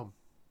goes on.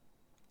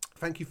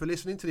 Thank you for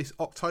listening to this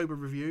October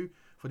review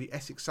for the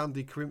Essex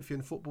Sunday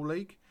Corinthian Football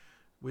League.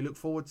 We look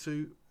forward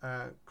to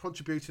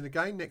contributing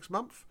again next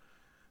month.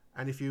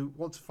 And if you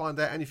want to find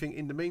out anything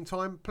in the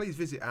meantime, please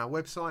visit our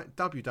website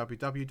www.escfl.co.uk.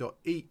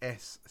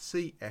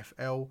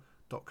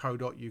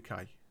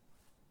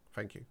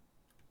 Thank you.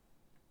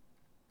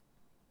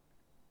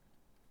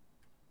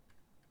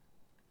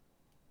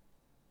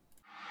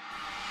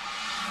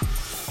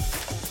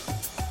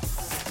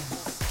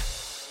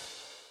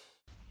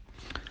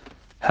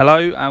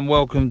 Hello and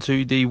welcome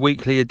to the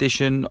weekly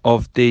edition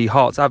of the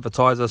Hearts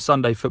Advertiser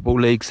Sunday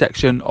Football League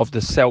section of the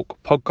Selk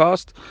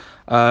podcast.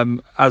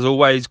 As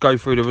always, go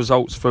through the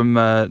results from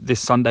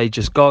this Sunday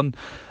just gone.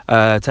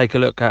 Take a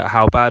look at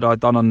how bad I'd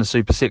done on the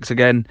Super 6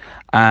 again,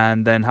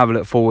 and then have a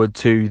look forward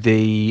to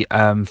the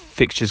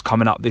fixtures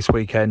coming up this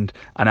weekend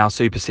and our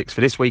Super 6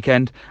 for this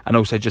weekend, and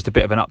also just a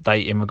bit of an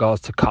update in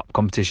regards to cup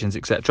competitions,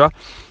 etc.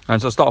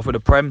 And so I'll start off with the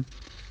Prem.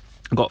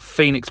 I've got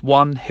Phoenix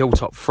 1,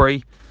 Hilltop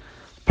 3,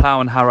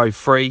 Plough and Harrow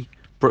 3,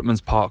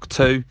 Brookmans Park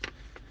 2,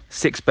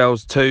 Six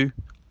Bells 2,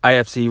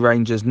 AFC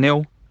Rangers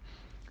 0,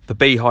 the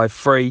Beehive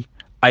 3,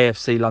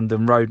 AFC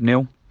London Road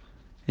 0.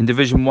 In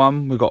Division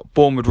 1, we've got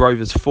Bournemouth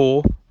Rovers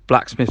 4,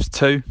 Blacksmiths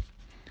 2,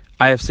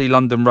 AFC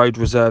London Road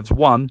Reserves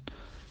 1,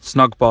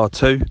 Snug Bar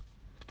 2,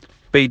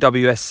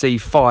 BWSC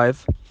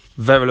 5,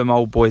 Verulam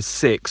Old Boys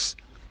 6,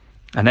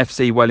 and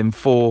FC Welling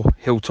 4,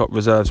 Hilltop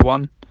Reserves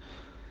 1.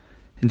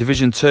 In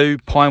Division 2,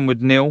 Pinewood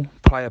 0,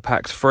 Player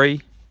Packs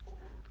 3,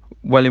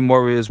 Welling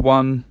Warriors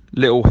 1,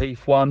 Little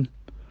Heath 1,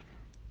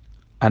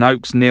 and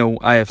Oaks 0,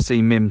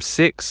 AFC Mims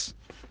 6.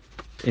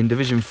 In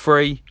Division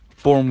 3,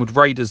 Bournemouth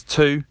Raiders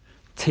 2,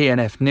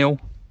 TNF 0,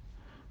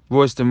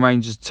 Royston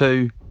Rangers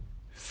 2,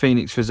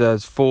 Phoenix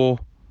Reserves 4,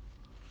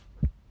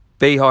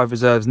 Beehive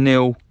Reserves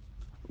 0,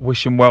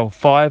 Wishing Well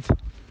 5,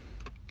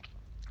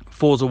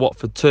 Forza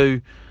Watford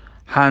 2,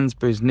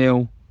 Hansbury's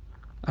 0,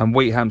 and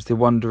Wheathampstead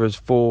Wanderers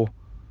 4,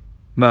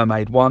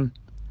 Mermaid 1.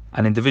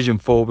 And in Division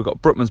 4, we've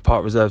got Brookmans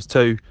Park Reserves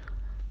 2,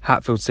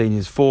 Hatfield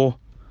Seniors 4,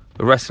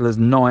 the Wrestlers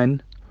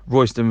 9,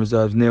 Royston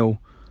Reserves 0,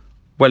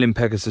 Welling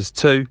Pegasus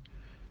 2,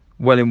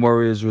 Welling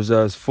Warriors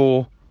Reserves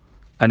 4,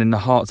 and in the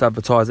Hearts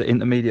Advertiser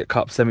Intermediate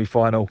Cup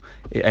semi-final,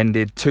 it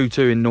ended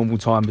 2-2 in normal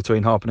time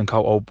between Harpen and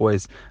Colt Old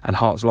Boys and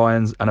Hearts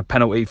Lions, and a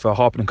penalty for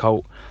Harpen and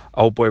Colt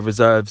Old Boy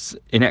Reserves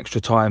in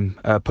extra time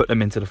put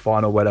them into the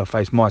final where they'll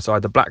face my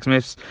side, the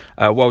Blacksmiths.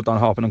 Well done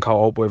Harpen and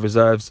Colt Old Boy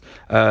Reserves,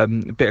 a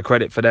bit of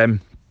credit for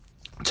them.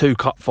 2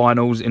 cup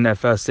finals in their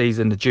first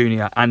season, the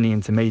junior and the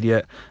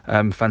intermediate.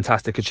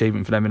 Fantastic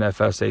achievement for them in their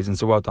first season,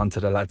 so well done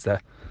to the lads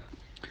there.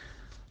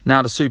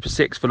 Now the Super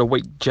 6 for the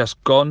week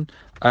just gone.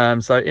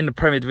 So in the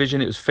Premier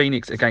Division, it was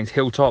Phoenix against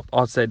Hilltop.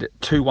 I said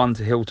 2-1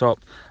 to Hilltop.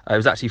 It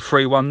was actually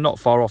 3-1, not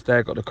far off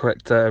there. Got the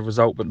correct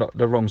result, but not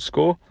the wrong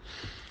score.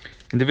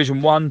 In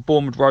Division 1,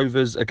 Bournemouth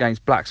Rovers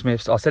against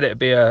Blacksmiths. I said it'd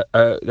be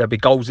there'd be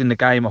goals in the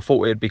game. I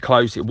thought it'd be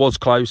close. It was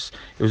close.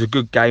 It was a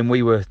good game.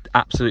 We were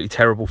absolutely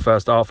terrible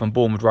first half, and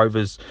Bournemouth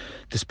Rovers,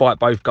 despite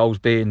both goals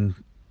being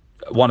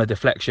one a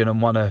deflection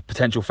and one a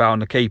potential foul on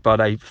the keeper,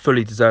 they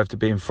fully deserved to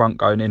be in front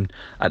going in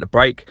at the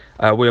break.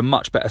 We were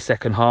much better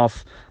second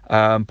half.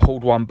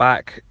 Pulled one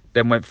back,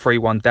 then went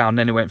 3-1 down,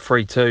 then it went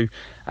 3-2,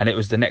 and it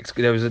was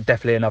there was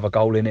definitely another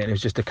goal in it, and it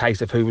was just a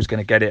case of who was going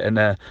to get it,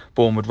 and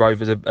Bournemouth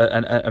Rovers,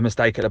 a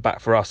mistake at the back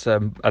for us,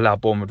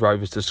 allowed Bournemouth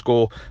Rovers to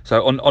score.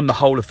 So on the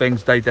whole of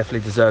things, they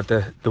definitely deserved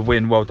the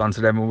win. Well done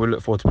to them, and we'll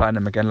look forward to playing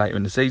them again later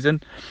in the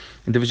season.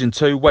 In Division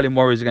 2, Welling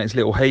Warriors against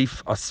Little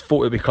Heath. I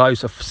thought it would be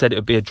close. I said it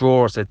would be a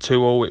draw. I said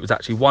 2-2. It was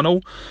actually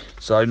 1-1,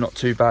 so not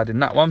too bad in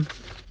that one.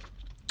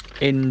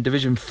 In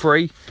Division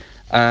 3,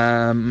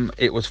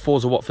 it was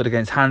Forza Watford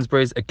against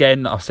Hansbury's.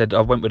 Again, I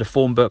went with a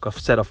form book. I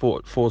said I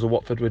thought Forza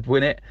Watford would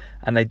win it,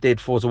 and they did.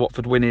 Forza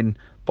Watford winning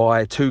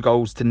by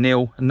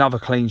 2-0. Another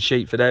clean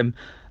sheet for them.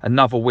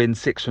 Another win,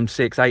 6 from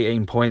 6,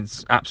 18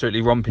 points.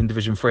 Absolutely romping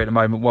Division 3 at the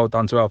moment. Well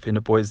done to helping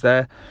the boys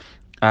there.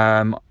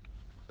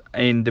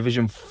 In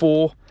Division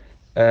 4,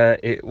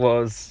 it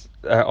was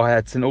I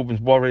had St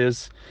Albans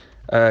Warriors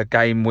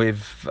game with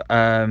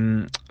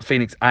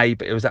Phoenix A,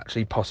 but it was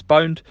actually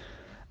postponed.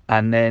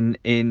 And then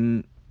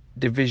in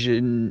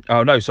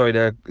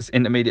the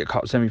Intermediate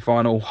Cup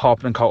semi-final.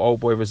 Harpen and Colt Old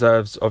Boy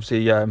reserves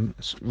obviously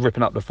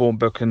ripping up the form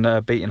book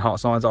and beating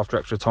Hearts Lions after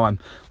extra time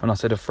when I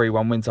said a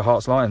 3-1 win to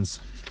Hearts Lions.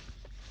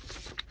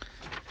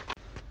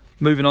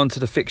 Moving on to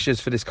the fixtures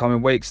for this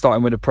coming week,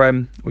 starting with the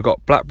Prem, we've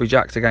got Blackberry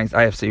Jacks against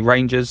AFC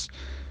Rangers,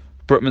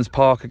 Brookmans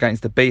Park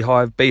against the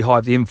Beehive.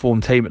 Beehive, the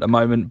informed team at the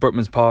moment.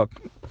 Brookmans Park,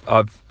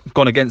 I've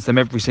gone against them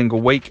every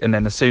single week, and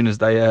then as soon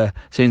as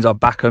I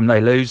back them,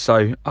 they lose.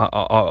 So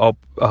I'll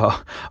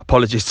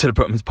apologies to the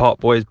Brookmans Park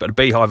boys, but the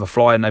Beehive are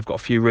flying. They've got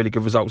a few really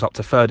good results, up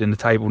to third in the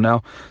table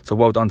now. So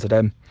well done to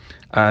them.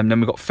 Then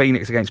we've got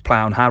Phoenix against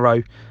Plough and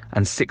Harrow,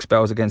 and Six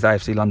Bells against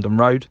AFC London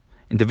Road.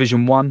 In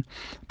Division 1,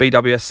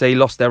 BWSC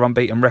lost their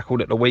unbeaten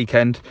record at the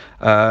weekend,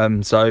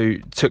 so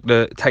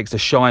takes the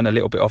shine a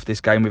little bit off this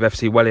game with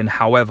FC Welling.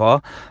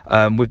 However,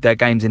 with their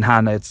games in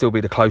hand, they'd still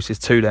be the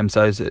closest to them,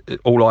 so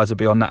all eyes will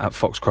be on that at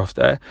Foxcroft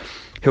there.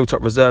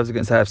 Hilltop Reserves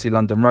against AFC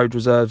London Road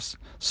Reserves,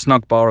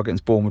 Snug Bar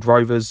against Bournemouth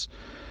Rovers,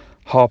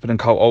 Harpen and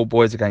Colt Old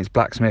Boys against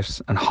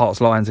Blacksmiths, and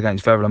Hearts Lions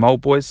against Verulam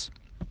Old Boys.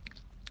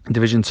 In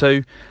Division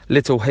 2,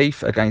 Little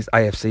Heath against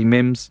AFC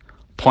Mims,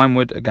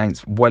 Pinewood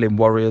against Welling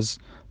Warriors,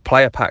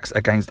 Player Packs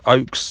against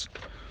Oaks,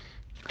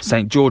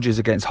 St George's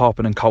against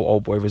Harpen and Colt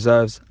Old Boy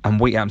Reserves, and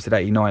Wheat Hampstead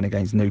 89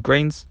 against New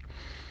Greens.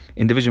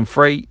 In Division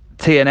 3,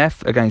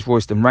 TNF against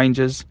Royston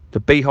Rangers,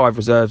 the Beehive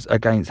Reserves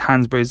against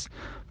Hansbury's,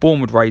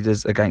 Bournemouth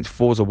Raiders against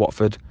Forza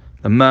Watford,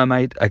 the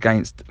Mermaid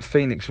against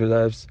Phoenix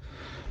Reserves,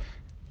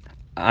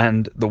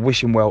 and the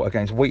Wishing Well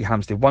against Wheat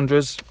Hampstead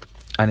Wanderers.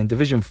 And in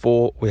Division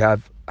 4, we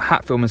have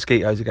Hatfield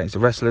Mosquitoes against the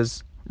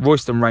Wrestlers,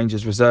 Royston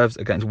Rangers Reserves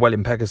against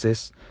Welling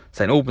Pegasus,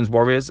 St Albans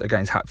Warriors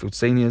against Hatfield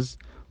Seniors,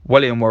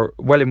 Welling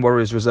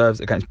Warriors Reserves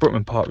against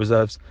Brookman Park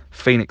Reserves,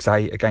 Phoenix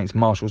A against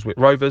Marshallswick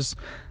Rovers,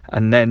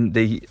 and then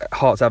the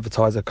Hearts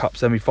Advertiser Cup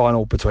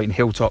semi-final between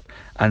Hilltop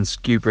and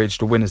Skewbridge,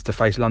 the winners to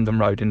face London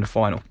Road in the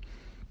final.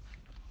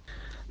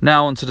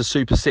 Now on to the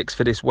Super 6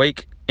 for this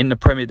week. In the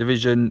Premier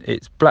Division,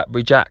 it's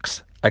Blackberry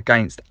Jacks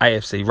against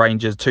AFC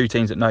Rangers, two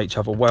teams that know each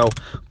other well.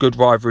 Good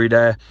rivalry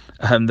there.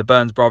 The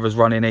Burns brothers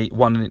one in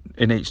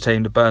each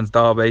team, the Burns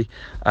derby.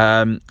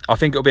 I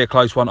think it'll be a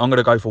close one. I'm going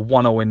to go for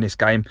 1-0 in this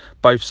game.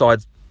 Both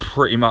sides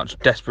pretty much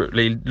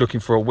desperately looking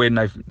for a win.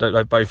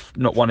 They've both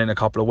not won in a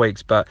couple of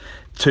weeks, but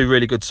two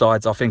really good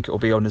sides. I think it'll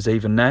be on as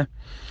even there.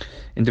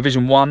 In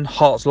Division 1,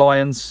 Hearts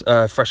Lions,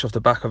 fresh off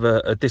the back of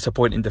a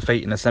disappointing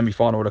defeat in the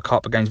semi-final of the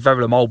Cup against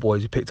Verulam Old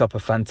Boys, who picked up a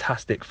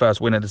fantastic first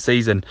win of the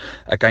season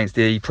against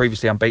the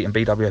previously unbeaten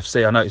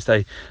BWFC. I noticed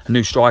a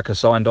new striker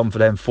signed on for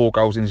them, 4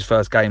 goals in his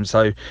first game,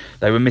 so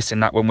they were missing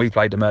that when we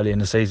played them early in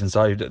the season,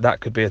 so that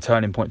could be a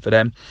turning point for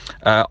them.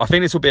 I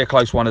think this will be a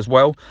close one as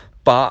well,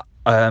 but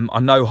I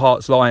know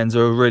Hearts Lions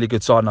are a really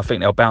good side, and I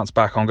think they'll bounce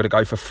back. I'm going to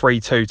go for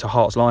 3-2 to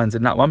Hearts Lions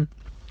in that one.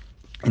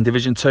 In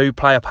Division 2,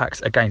 Player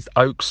Packs against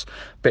Oaks.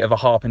 Bit of a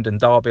Harpenden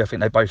derby. I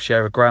think they both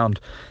share a ground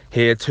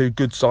here. Two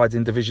good sides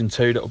in Division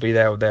 2 that will be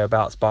there or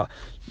thereabouts. But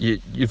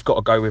you've got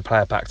to go with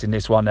Player Packs in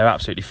this one. They're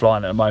absolutely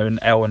flying at the moment.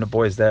 Elle and the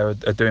boys there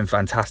are doing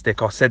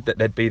fantastic. I said that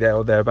they'd be there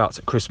or thereabouts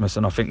at Christmas,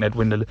 and I think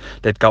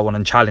they'd go on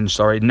and challenge.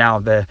 Now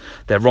they're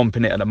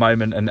romping it at the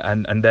moment,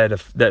 and they're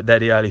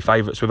the early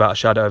favourites without a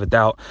shadow of a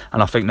doubt.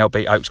 And I think they'll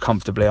beat Oaks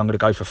comfortably. I'm going to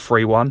go for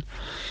 3-1.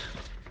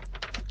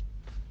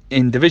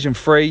 In Division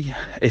 3,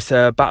 it's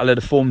a battle of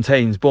the form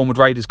teams. Bournemouth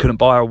Raiders couldn't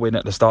buy a win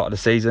at the start of the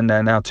season.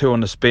 They're now 2 on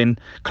the spin.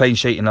 Clean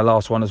sheet in the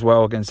last one as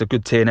well against a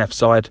good TNF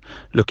side.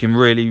 Looking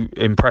really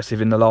impressive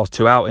in the last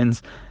 2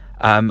 outings.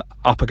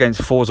 Up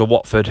against Forza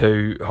Watford,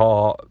 who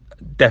are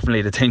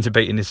definitely the team to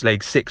beat in this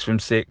league. 6 from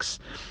 6.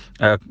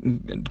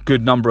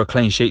 Good number of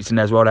clean sheets in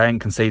there as well. They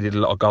ain't conceded a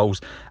lot of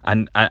goals.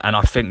 And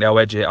I think they'll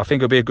edge it. I think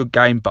it'll be a good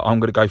game, but I'm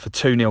going to go for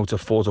 2-0 to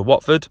Forza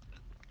Watford.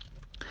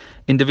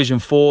 In Division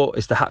 4,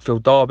 it's the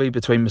Hatfield derby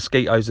between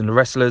Mosquitoes and the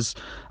Wrestlers.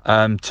 2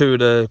 of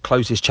the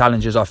closest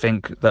challenges, I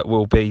think, that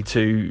will be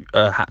to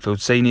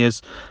Hatfield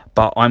Seniors.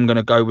 But I'm going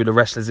to go with the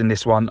Wrestlers in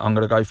this one. I'm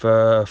going to go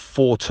for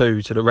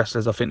 4-2 to the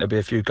Wrestlers. I think there'll be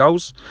a few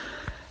goals.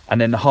 And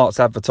then the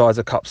Hearts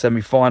Advertiser Cup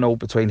semi-final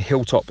between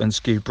Hilltop and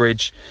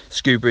Skewbridge.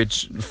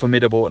 Skewbridge,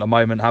 formidable at the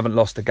moment, haven't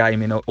lost a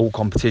game in all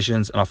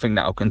competitions, and I think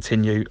that'll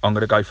continue. I'm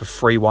going to go for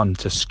 3-1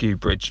 to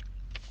Skewbridge.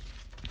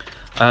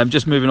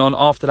 Just moving on,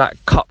 after that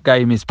cup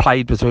game is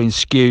played between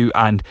Skew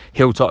and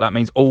Hilltop, that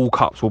means all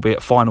cups will be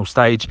at final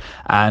stage,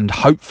 and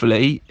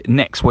hopefully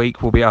next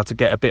week we'll be able to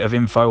get a bit of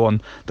info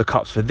on the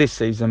cups for this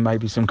season,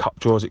 maybe some cup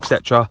draws,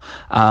 etc.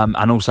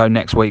 And also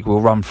next week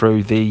we'll run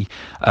through the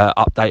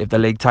update of the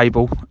league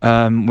table,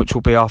 which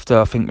will be after,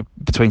 I think,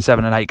 between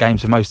 7 and 8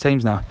 games for most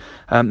teams now.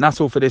 That's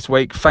all for this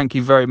week. Thank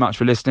you very much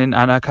for listening,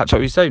 and I'll catch up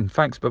with you soon.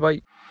 Thanks,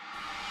 bye-bye.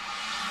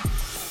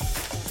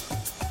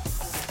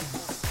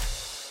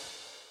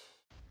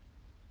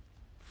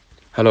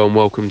 Hello and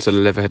welcome to the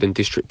Leatherhead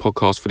District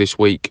podcast for this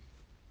week.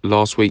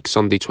 Last week,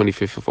 Sunday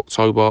 25th of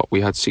October,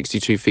 we had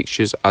 62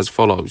 fixtures as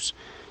follows.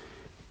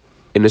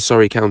 In the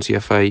Surrey County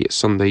FA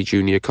Sunday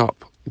Junior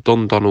Cup,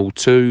 Dundonald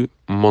 2,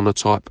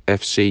 Monotype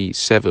FC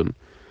 7.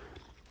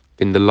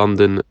 In the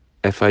London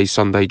FA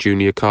Sunday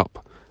Junior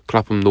Cup,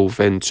 Clapham North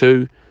End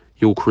 2,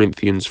 York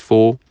Corinthians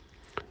 4,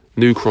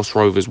 New Cross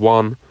Rovers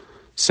 1,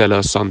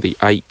 Selhurst Sunday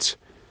 8,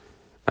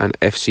 and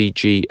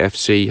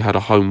FCGFC had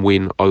a home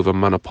win over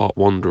Manor Park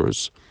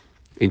Wanderers.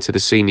 Into the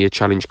Senior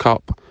Challenge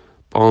Cup,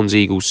 Barnes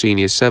Eagles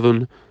Senior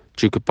 7,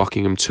 Duke of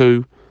Buckingham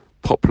 2,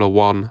 Poplar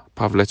 1,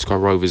 Pavletico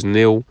Rovers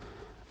 0,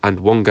 and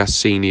Wongas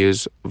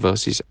Seniors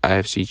versus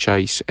AFC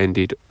Chase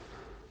ended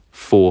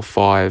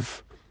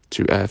 4-5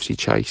 to AFC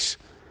Chase.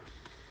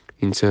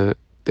 Into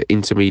the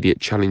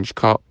Intermediate Challenge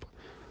Cup,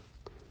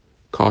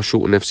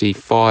 Carshalton FC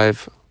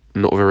 5,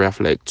 Not Very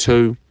Athletic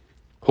 2,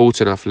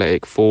 Horton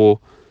Athletic 4,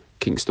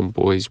 Kingston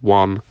Boys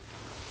 1,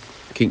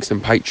 Kingston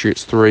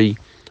Patriots 3,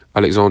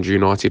 Alexandria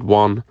United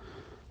 1,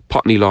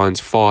 Putney Lions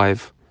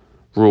 5,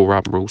 Royal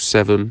Admiral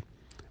 7,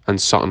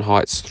 and Sutton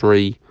Heights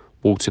 3,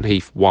 Walton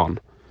Heath 1.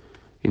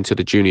 Into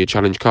the Junior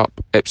Challenge Cup,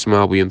 Epsom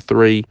Albion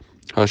 3,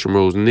 Hersham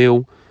Royals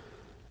 0,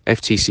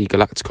 FTC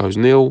Galacticos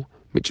 0,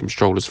 Mitcham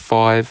Strollers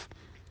 5,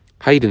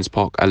 Hayden's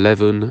Park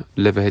 11,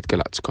 Leatherhead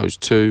Galacticos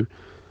 2,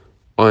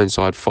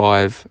 Ironside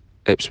 5,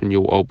 Epsom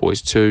Ewell Old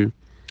Boys 2,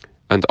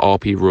 and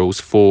RP Royals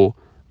 4,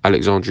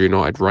 Alexandria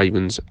United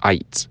Ravens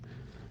 8.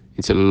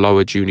 Into the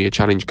Lower Junior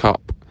Challenge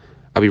Cup,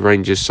 Abbey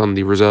Rangers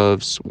Sunday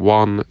Reserves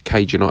 1,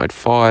 Cage United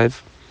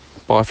 5,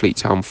 Byfleet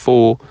Town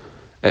 4,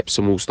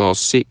 Epsom All Stars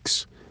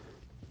 6,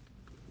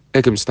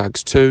 Egham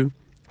Stags 2,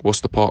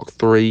 Worcester Park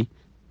 3,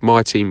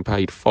 My Team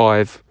Paid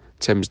 5,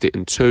 Thames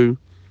Ditton 2,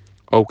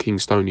 Old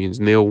Kingstonians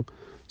 0,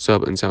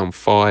 Surbiton Town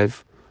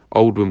 5,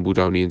 Old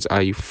Wimbledonians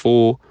A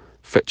 4,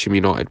 Fetcham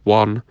United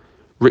 1,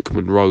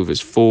 Rickman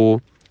Rovers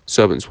 4,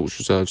 Surbiton Sports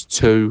Reserves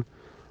 2,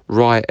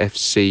 Rye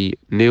FC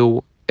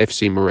 0,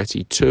 FC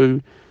Moretti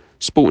 2,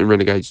 Sporting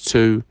Renegades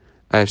 2,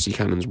 AFC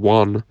Cannons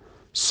 1,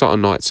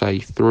 Sutton Knights A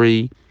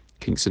 3,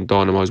 Kingston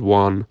Dynamos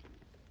 1,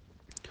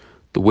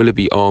 the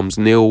Willoughby Arms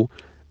 0,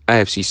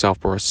 AFC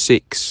Southborough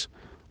 6,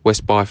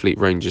 West Byfleet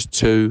Rangers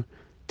 2,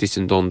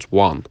 Ditton Dons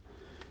 1.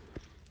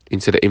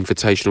 Into the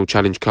Invitational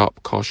Challenge Cup,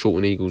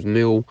 Carshalton Eagles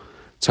 0,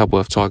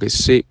 Tabworth Tigers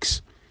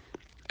 6,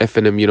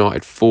 FNM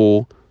United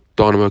 4,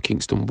 Dynamo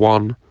Kingston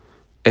 1,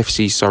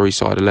 FC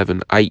Surreyside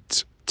 11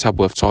 8,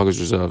 Tabworth Tigers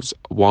Reserves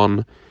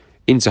 1,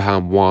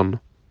 Interham 1,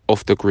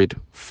 Off the Grid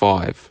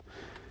 5.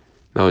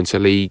 Now into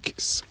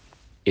leagues.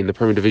 In the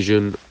Premier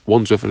Division,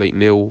 Wandsworth Elite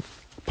 0,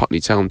 Putney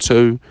Town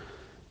 2.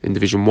 In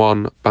Division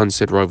 1,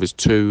 Banstead Rovers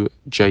 2,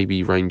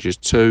 JB Rangers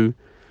 2.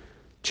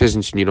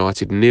 Chesington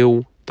United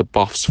 0, The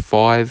Buffs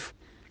 5.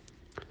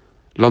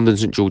 London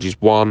St George's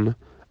 1,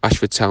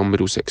 Ashford Town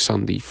Middlesex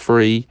Sunday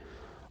 3.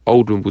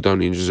 Old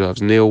Wimbledonian Reserves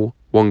 0,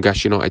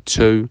 Wongas United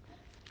 2.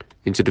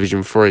 Into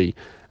Division 3,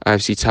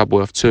 AFC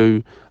Tabworth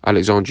 2,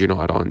 Alexandria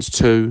United Irons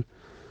 2.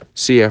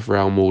 CF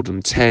Real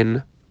Morden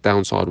 10,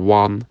 Downside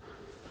 1.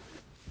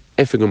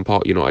 Effingham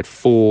Park United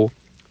 4,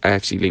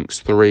 AFC Links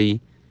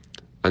 3.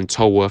 And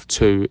Tolworth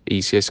 2,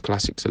 ECS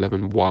Classics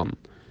 11 1.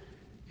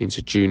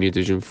 Into Junior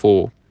Division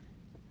 4.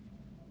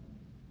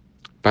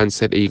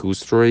 Banstead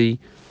Eagles 3,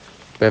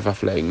 Bev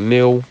Athletic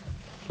 0,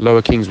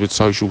 Lower Kingswood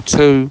Social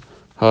 2,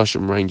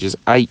 Hersham Rangers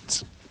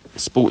 8,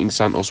 Sporting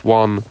Santos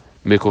 1,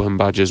 Mickleham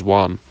Badgers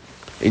 1.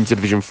 Into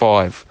Division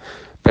 5,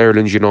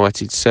 Berrylands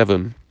United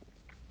 7,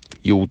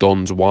 Yule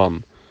Dons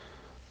 1,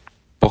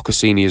 Bocker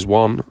Seniors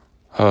 1,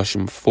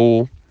 Hersham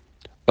 4,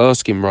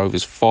 Erskine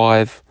Rovers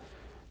 5,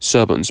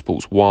 Surbiton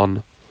Sports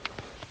 1,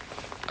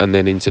 and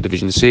then into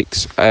Division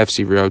 6,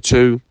 AFC Rio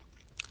 2,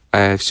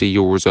 AFC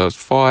Yule Reserves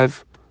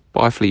 5,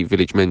 Byfleet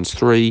Village Men's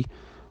 3,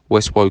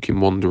 West Woking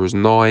Wanderers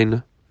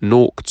 9,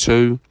 Nork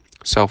 2,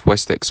 South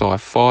West XI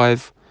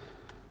 5,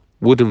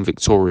 Woodham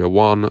Victoria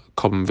 1,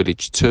 Cobham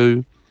Village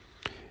 2.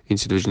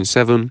 Into Division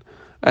 7,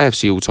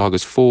 AFC All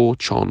Tigers 4,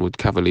 Charnwood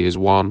Cavaliers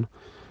 1.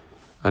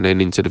 And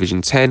then into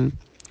Division 10,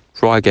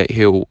 Reigate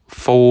Hill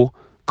 4,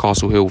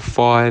 Castle Hill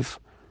 5,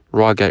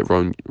 Reigate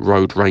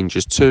Road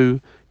Rangers 2,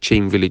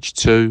 Cheam Village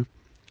 2.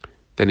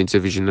 Then into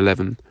Division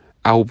 11,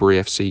 Albury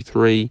FC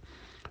 3,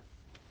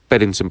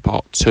 Beddington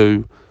Park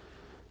 2,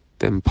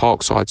 then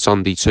Parkside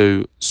Sunday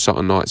 2,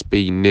 Sutton Knights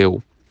B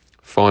 0.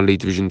 Finally,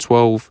 Division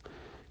 12,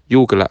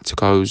 York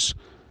Galacticos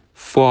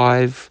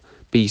 5,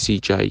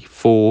 BCJ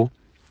 4,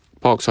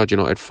 Parkside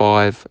United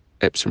 5,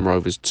 Epsom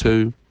Rovers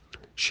 2,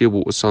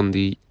 Shearwater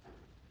Sunday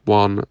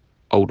 1,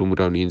 Oldham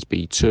Woodonians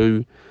B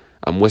 2,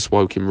 and West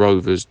Woking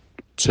Rovers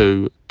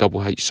 2,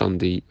 Double H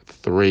Sunday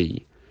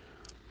 3.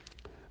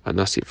 And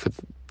that's it for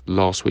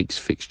last week's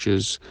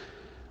fixtures.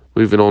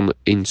 Moving on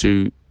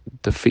into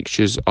the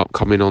fixtures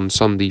upcoming on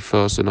Sunday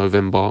 1st of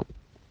November.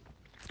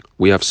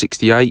 We have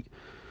 68.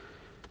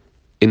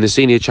 In the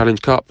Senior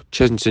Challenge Cup,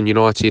 Chesington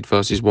United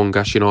versus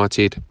Wongas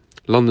United,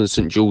 London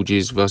St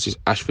George's versus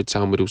Ashford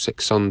Town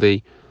Middlesex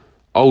Sunday,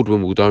 Old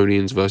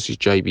Wimbledonians versus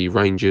JB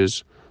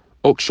Rangers,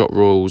 Oxshott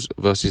Royals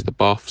versus the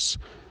Buffs,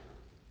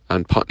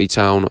 and Putney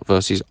Town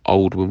versus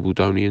Old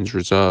Wimbledonians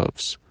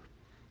Reserves.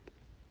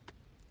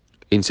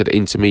 Into the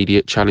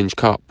Intermediate Challenge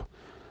Cup,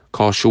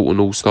 Carshalton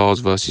All Stars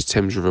versus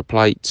Thames River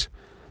Plate,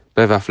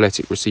 Bev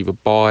Athletic receive a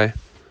bye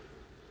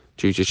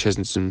due to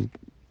Chesington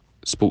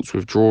Sports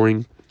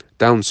withdrawing,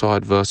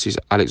 Downside versus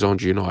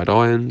Alexandria United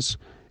Irons,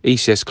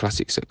 ECS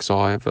Classics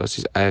XI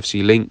versus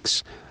AFC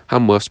Links,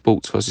 Hanworth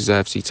Sports versus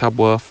AFC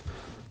Tabworth,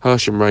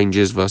 Hersham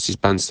Rangers versus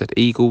Banstead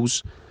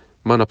Eagles,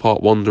 Manor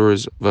Park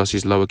Wanderers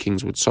versus Lower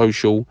Kingswood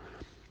Social,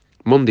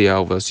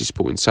 Mondial versus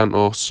Sporting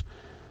Santos,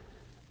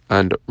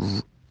 and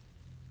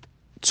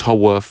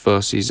Tolworth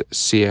versus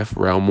CF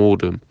Real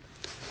Morden.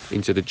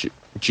 Into the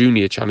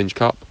Junior Challenge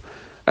Cup,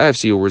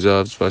 AFC All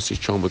Reserves versus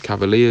Charnwood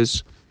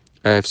Cavaliers,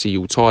 AFC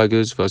All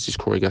Tigers versus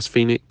Croygas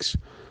Phoenix,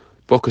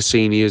 Boca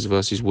Seniors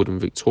versus Woodham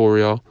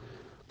Victoria,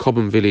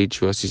 Cobham Village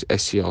versus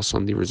SCR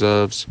Sunday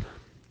Reserves,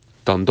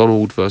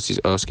 Dundonald versus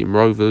Erskine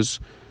Rovers,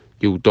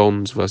 Yule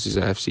Dons versus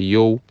AFC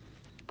Yule,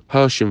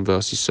 Hersham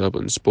versus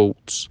Surbiton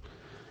Sports,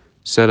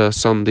 Seller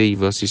Sunday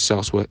versus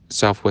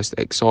Southwest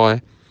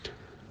XI,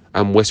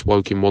 and West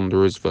Woking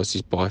Wanderers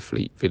versus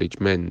Byfleet Village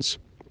Men's.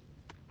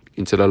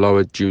 Into the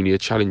lower Junior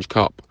Challenge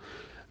Cup,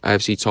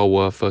 AFC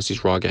Tolworth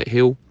versus Reigate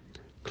Hill,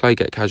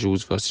 Claygate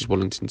Casuals versus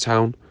Wellington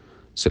Town,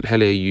 St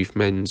Helier Youth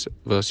Men's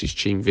versus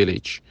Cheam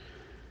Village.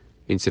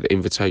 Into the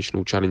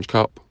Invitational Challenge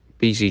Cup,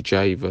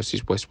 BCJ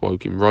versus West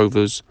Woking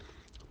Rovers,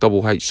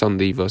 Double H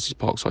Sunday versus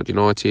Parkside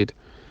United,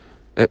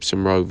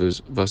 Epsom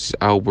Rovers versus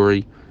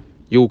Albury,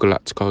 Yule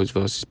Galacticos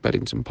versus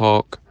Beddington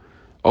Park,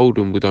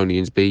 Oldham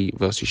Woodonians B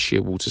versus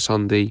Shearwater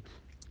Sunday,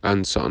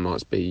 and Sutton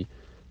Knights B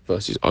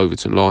versus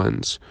Overton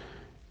Lions.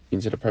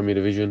 Into the Premier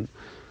Division,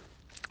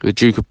 the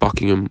Duke of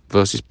Buckingham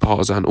versus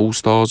Partisan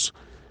All-Stars,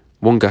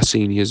 Wonga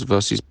Seniors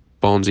versus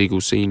Barnes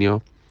Eagles Senior,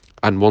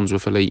 and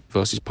Wandsworth Elite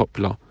versus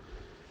Popular.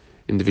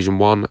 In Division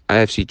 1,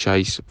 AFC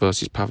Chase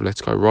versus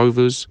Pavletico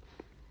Rovers.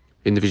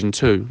 In Division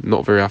 2,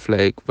 Not Very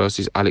Athletic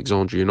versus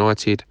Alexandria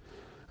United,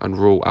 and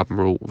Royal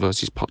Admiral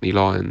versus Putney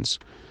Lions.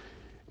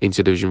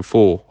 Into Division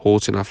 4,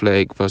 Horton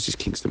Athletic versus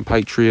Kingston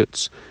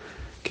Patriots,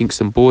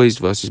 Kingston Boys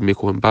versus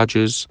Mickleham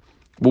Badgers,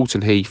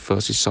 Walton Heath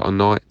versus Sutton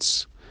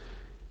Knights.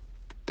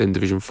 Then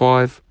Division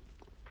 5,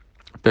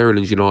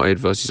 Berrylands United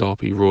versus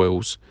RP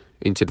Royals.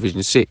 Into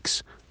Division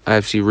 6,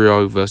 AFC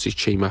Rio versus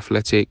Cheam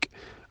Athletic,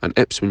 and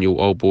Epsom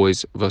Yule Old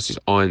Boys versus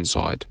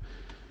Ironside.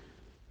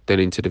 Then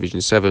into Division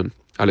 7,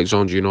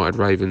 Alexandria United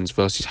Ravens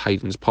versus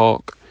Hayden's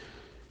Park,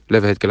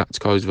 Leatherhead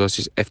Galacticos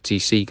versus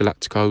FTC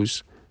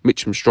Galacticos,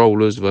 Mitcham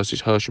Strollers versus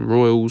Hersham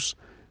Royals,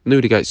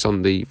 Newdigate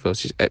Sunday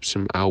versus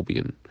Epsom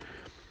Albion.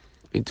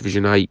 In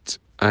Division 8,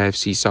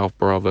 AFC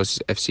Southborough versus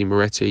FC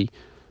Moretti,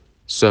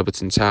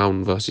 Surbiton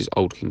Town versus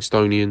Old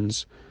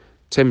Kingstonians,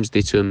 Thames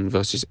Ditton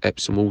versus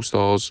Epsom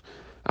All-Stars,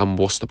 and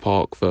Worcester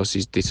Park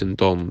versus Ditton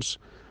Dons.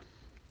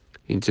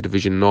 Into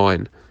Division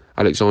 9,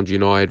 Alexandria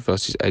United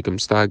versus Egham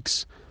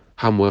Stags,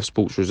 Hanworth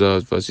Sports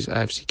Reserves versus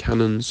AFC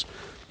Cannons,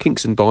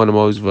 Kingston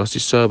Dynamos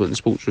versus Surbiton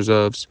Sports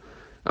Reserves,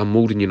 and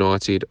Malden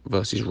United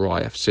versus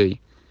Rye FC.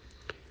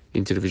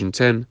 Into Division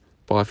 10,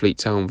 Byfleet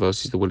Town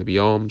versus the Willoughby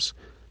Arms,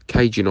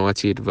 Cage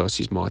United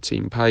versus My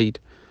Team Paid,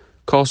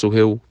 Castle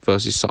Hill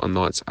versus Sutton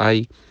Knights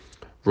A,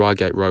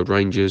 Reigate Road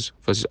Rangers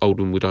versus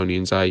Oldham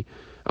Woodonians A,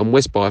 and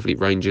West Byfleet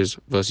Rangers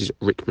versus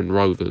Rickman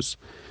Rovers.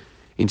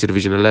 Into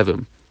Division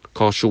 11,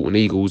 Carshalton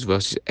Eagles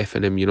versus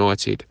FNM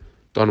United,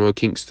 Dynamo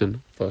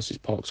Kingston versus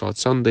Parkside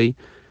Sunday,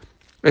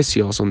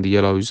 SCR Sunday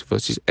Yellows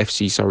versus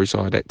FC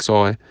Surreyside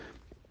XI,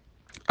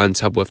 and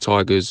Tabworth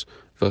Tigers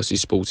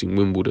versus Sporting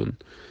Wimbledon.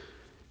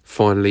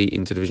 Finally,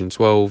 into Division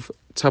 12,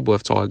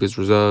 Tabworth Tigers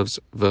Reserves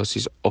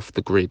versus Off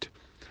the Grid.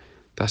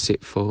 That's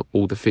it for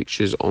all the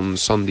fixtures on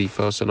Sunday,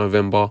 1st of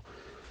November.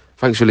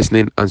 Thanks for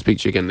listening, and speak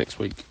to you again next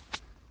week.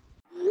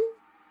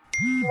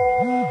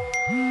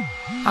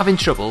 Having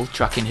trouble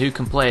tracking who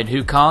can play and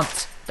who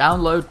can't?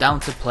 Download Down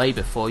to Play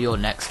before your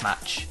next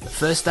match. The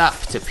first app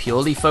to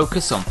purely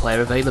focus on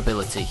player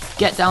availability.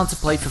 Get Down to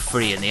Play for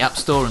free in the App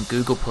Store and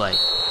Google Play.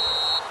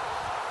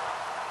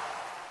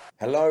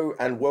 Hello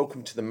and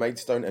welcome to the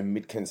Maidstone and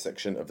Mid-Kent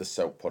section of the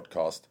Selk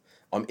podcast.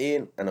 I'm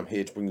Ian and I'm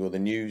here to bring you all the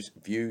news,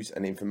 views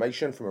and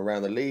information from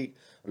around the league,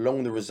 along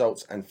with the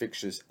results and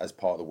fixtures as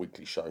part of the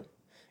weekly show.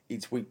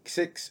 It's week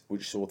 6,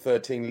 which saw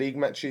 13 league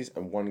matches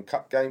and 1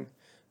 cup game,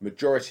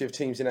 majority of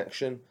teams in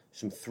action,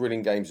 some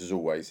thrilling games as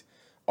always.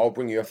 I'll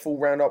bring you a full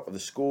roundup of the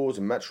scores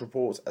and match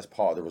reports as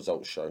part of the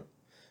results show.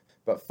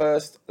 But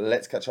first,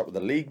 let's catch up with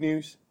the league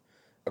news.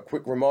 A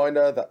quick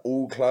reminder that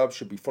all clubs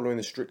should be following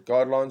the strict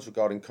guidelines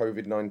regarding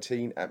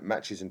COVID-19 at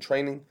matches and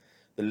training.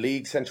 The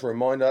league sent a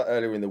reminder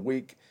earlier in the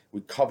week.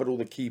 We covered all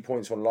the key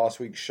points on last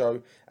week's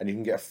show, and you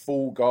can get a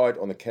full guide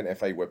on the Kent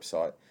FA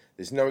website.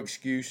 There's no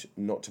excuse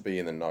not to be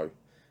in the know.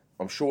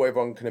 I'm sure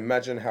everyone can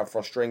imagine how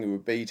frustrating it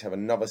would be to have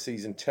another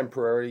season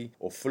temporarily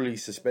or fully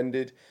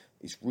suspended.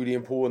 It's really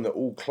important that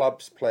all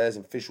clubs, players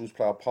and officials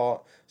play a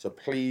part, so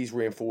please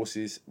reinforce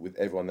this with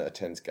everyone that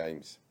attends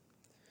games.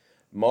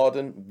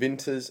 Marden,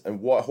 Vinters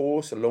and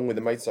Whitehorse, along with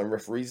the Maidstone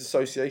Referees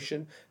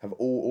Association, have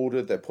all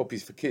ordered their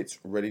poppies for kits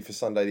ready for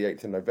Sunday the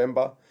 8th of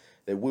November.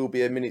 There will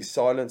be a minute's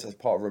silence as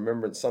part of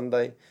Remembrance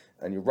Sunday,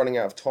 and you're running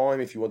out of time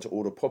if you want to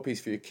order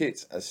poppies for your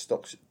kits, as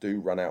stocks do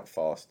run out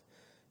fast.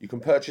 You can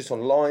purchase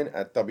online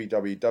at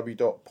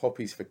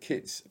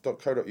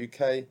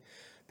www.poppiesforkits.co.uk.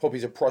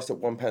 Poppies are priced at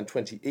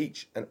 £1.20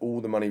 each, and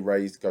all the money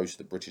raised goes to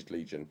the British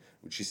Legion,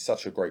 which is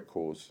such a great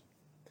cause.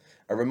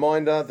 A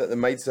reminder that the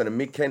Maidstone and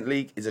Mid-Kent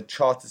League is a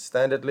chartered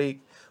standard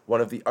league,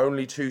 one of the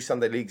only 2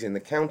 Sunday leagues in the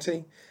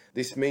county.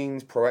 This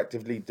means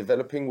proactively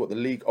developing what the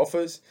league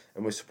offers,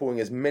 and we're supporting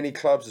as many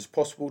clubs as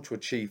possible to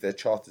achieve their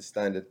chartered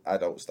standard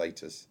adult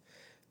status.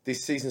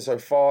 This season so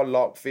far,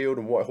 Larkfield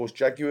and Whitehorse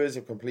Jaguars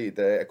have completed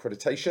their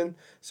accreditation,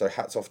 so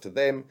hats off to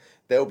them.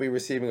 They'll be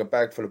receiving a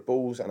bag full of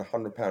balls and a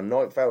 £100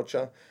 night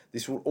voucher.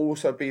 This will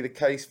also be the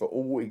case for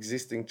all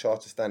existing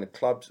charter standard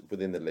clubs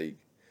within the league.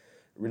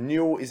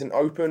 Renewal isn't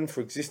open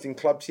for existing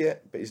clubs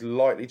yet, but is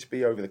likely to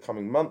be over the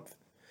coming month.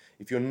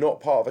 If you're not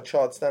part of a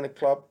chartered standard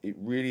club, it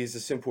really is a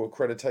simple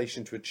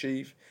accreditation to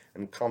achieve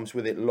and comes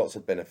with it lots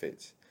of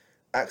benefits.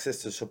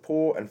 Access to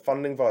support and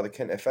funding via the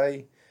Kent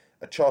FA,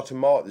 a charter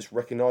mark that's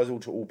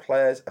recognisable to all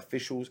players,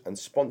 officials and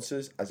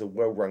sponsors as a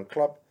well-run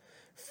club,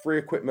 free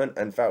equipment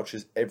and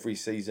vouchers every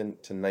season,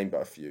 to name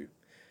but a few.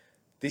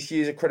 This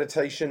year's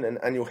accreditation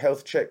and annual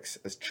health checks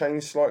has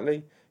changed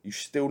slightly. You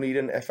still need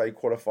an FA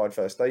qualified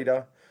first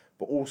aider,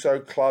 but also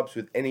clubs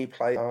with any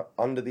player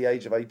under the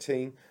age of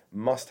 18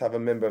 must have a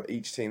member of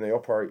each team they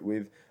operate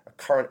with, a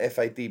current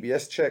FA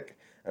DBS check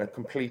and a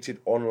completed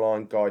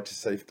online guide to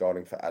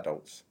safeguarding for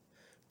adults.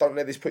 Don't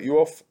let this put you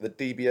off. The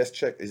DBS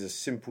check is a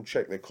simple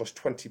check that costs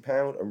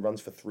 £20 and runs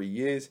for 3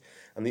 years,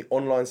 and the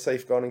online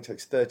safeguarding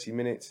takes 30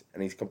 minutes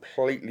and is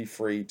completely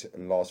free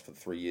and lasts for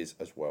 3 years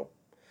as well.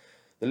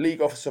 The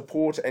league offers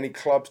support to any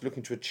clubs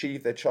looking to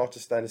achieve their charter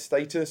standard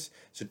status,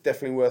 so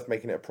definitely worth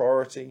making it a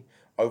priority.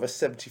 Over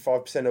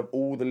 75% of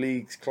all the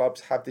league's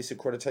clubs have this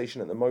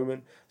accreditation at the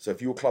moment, so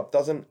if your club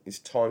doesn't, it's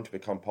time to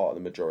become part of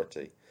the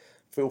majority.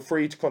 Feel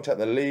free to contact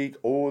the league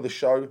or the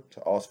show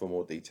to ask for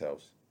more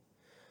details.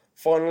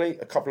 Finally,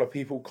 a couple of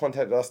people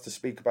contacted us to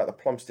speak about the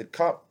Plumstead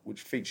Cup,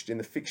 which featured in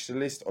the fixture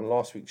list on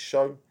last week's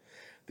show.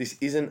 This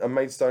isn't a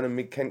Maidstone and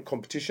Mid-Kent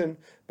competition,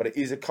 but it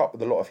is a cup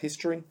with a lot of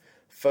history.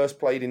 First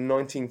played in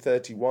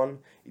 1931,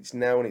 it's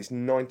now in its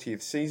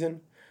 90th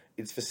season.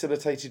 It's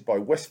facilitated by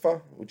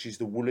Westphal, which is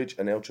the Woolwich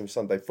and Eltham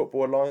Sunday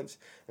Football Alliance,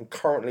 and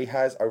currently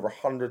has over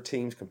 100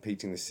 teams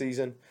competing this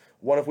season,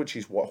 one of which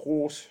is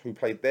Whitehorse, who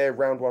played their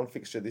round 1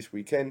 fixture this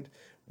weekend.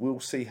 We'll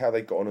see how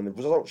they got on in the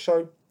results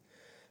show.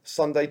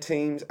 Sunday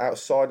teams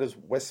outside of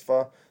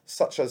Westphal,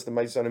 such as the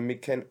Maidstone and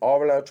Mid-Kent,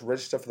 are allowed to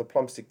register for the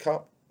Plumstead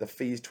Cup. The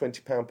fee is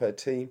 £20 per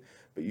team,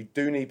 but you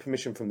do need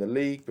permission from the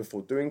league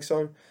before doing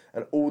so,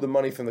 and all the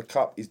money from the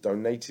cup is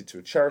donated to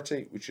a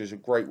charity, which is a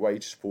great way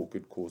to support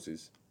good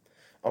causes.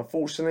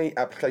 Unfortunately,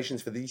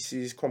 applications for this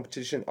year's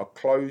competition are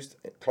closed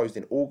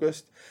in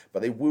August,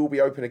 but they will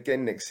be open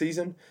again next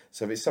season,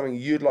 so if it's something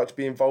you'd like to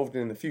be involved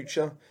in the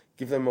future,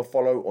 give them a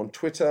follow on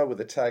Twitter with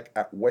the tag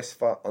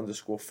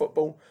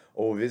 @Westphal_football,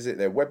 or visit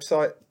their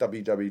website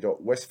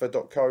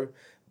www.westphal.co.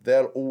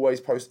 They'll always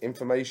post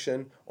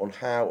information on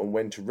how and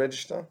when to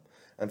register.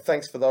 And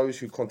thanks for those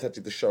who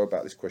contacted the show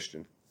about this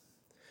question.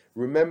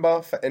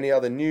 Remember, for any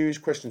other news,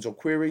 questions or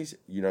queries,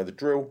 you know the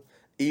drill.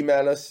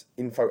 Email us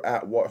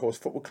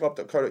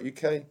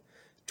info@whitehorsefootballclub.co.uk,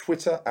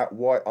 Twitter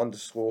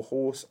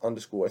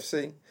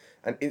 @white_horse_FC,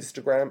 and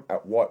Instagram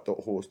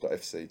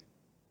 @white.horse.fc.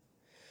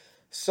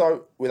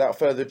 So, without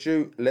further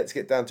ado, let's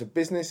get down to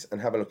business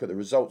and have a look at the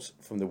results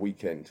from the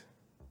weekend.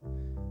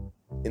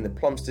 In the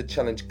Plumstead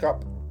Challenge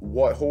Cup,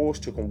 Whitehorse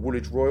took on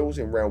Woolwich Royals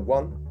in round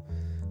 1.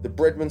 The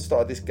Breadmen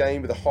started this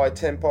game with a high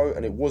tempo,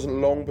 and it wasn't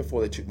long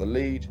before they took the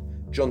lead.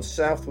 John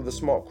South with a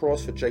smart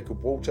cross for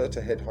Jacob Walter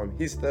to head home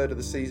his third of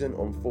the season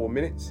on 4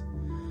 minutes.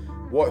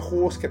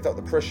 Whitehorse kept up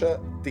the pressure,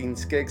 Dean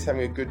Skeggs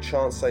having a good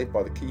chance saved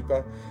by the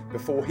keeper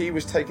before he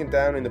was taken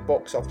down in the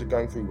box after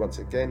going through once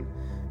again.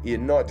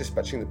 Ian Knight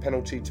dispatching the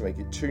penalty to make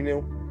it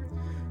 2-0.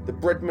 The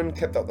Breadmen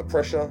kept up the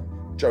pressure.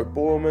 Joe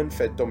Boorman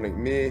fed Dominic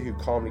Mear, who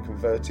calmly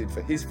converted for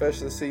his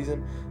first of the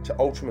season to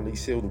ultimately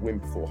seal the win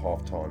before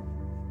half-time.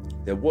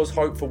 There was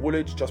hope for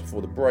Woolwich just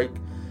before the break.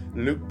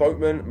 Luke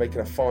Boatman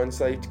making a fine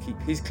save to keep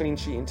his clean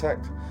sheet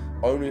intact,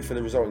 only for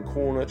the resulting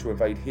corner to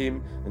evade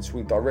him and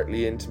swing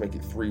directly in to make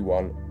it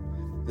 3-1.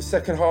 The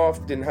second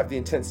half didn't have the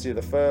intensity of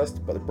the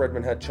first, but the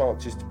Breadmen had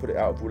chances to put it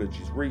out of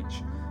Woolwich's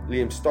reach.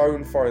 Liam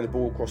Stone firing the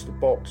ball across the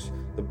box.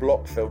 The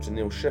block fell to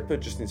Neil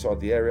Shepherd just inside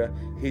the area,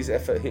 his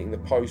effort hitting the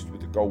post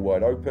with the goal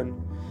wide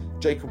open.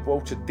 Jacob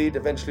Walter did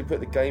eventually put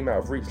the game out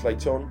of reach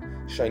late on.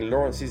 Shane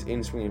Lawrence's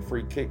in-swinging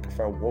free kick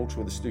found Walter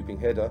with a stooping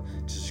header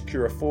to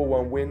secure a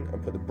 4-1 win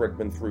and put the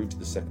Breadmen through to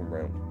the second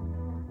round.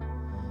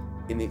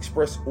 In the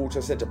Express Auto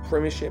Centre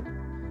Premiership,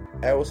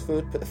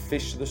 Aylesford put the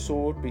Fish to the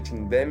sword,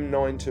 beating them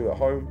 9-2 at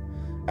home.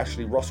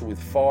 Ashley Russell with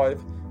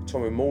 5,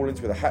 Tommy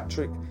Morlands with a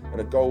hat-trick and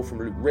a goal from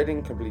Luke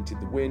Redding completed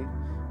the win.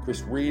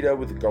 Chris Reeder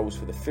with the goals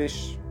for the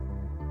Fish.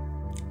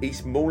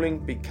 East Malling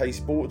beat K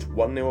Sports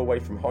 1-0 away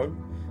from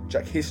home.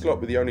 Jack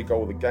Hislop with the only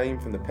goal of the game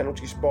from the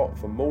penalty spot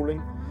for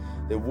Malling.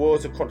 There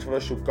was a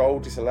controversial goal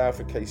disallowed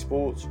for K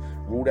Sports,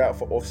 ruled out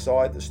for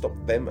offside that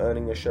stopped them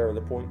earning their share of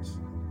the points.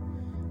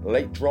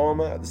 Late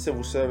drama at the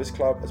Civil Service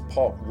Club as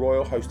Park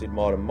Royal hosted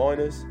Marden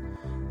Miners.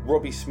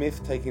 Robbie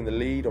Smith taking the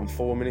lead on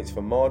 4 minutes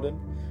for Marden.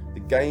 The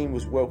game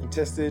was well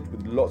contested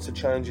with lots of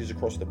challenges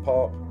across the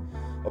park.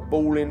 A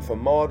ball in for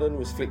Marden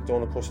was flicked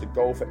on across the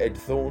goal for Ed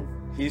Thorne.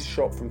 His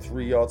shot from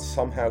 3 yards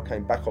somehow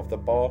came back off the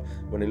bar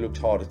when it looked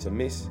harder to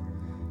miss.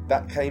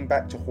 That came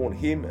back to haunt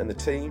him and the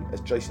team as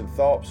Jason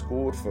Tharp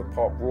scored for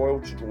Park Royal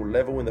to draw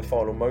level in the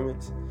final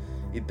moments.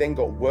 It then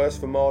got worse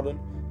for Marden.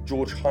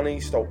 George Honey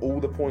stole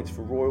all the points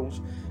for Royals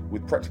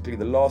with practically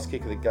the last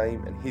kick of the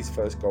game and his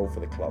first goal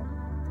for the club.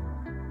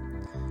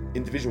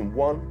 In Division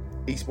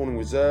 1, East Malling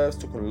Reserves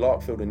took on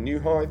Larkfield and New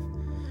Hythe.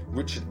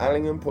 Richard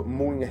Allingham put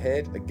Malling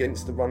ahead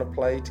against the run of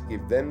play to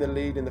give them the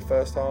lead in the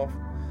first half.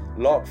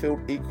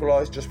 Larkfield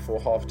equalised just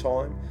before half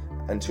time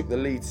and took the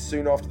lead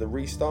soon after the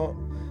restart.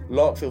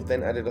 Larkfield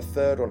then added a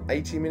third on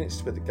 80 minutes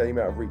to put the game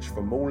out of reach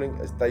for Malling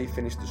as they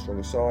finished the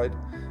stronger side.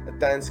 A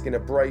Dan Skinner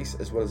brace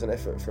as well as an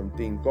effort from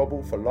Dean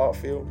Gobble for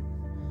Larkfield.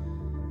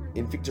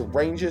 Invicta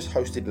Rangers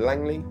hosted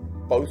Langley,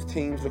 both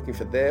teams looking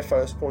for their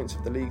first points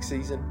of the league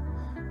season.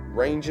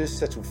 Rangers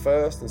settled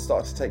first and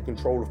started to take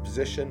control of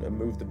possession and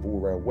move the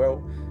ball around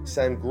well.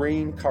 Sam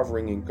Green,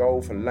 covering in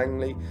goal for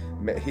Langley,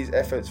 met his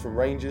efforts from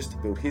Rangers to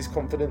build his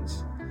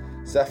confidence.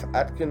 Zaf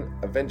Adkin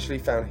eventually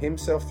found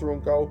himself through on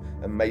goal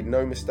and made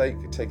no mistake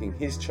taking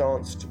his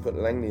chance to put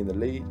Langley in the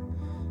lead.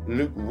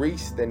 Luke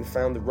Rees then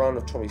found the run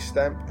of Tommy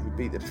Stamp, who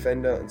beat the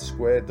defender and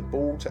squared the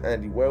ball to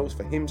Andy Wells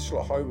for him to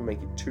slot home and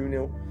make it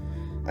 2-0.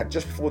 And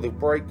just before the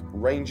break,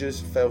 Rangers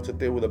failed to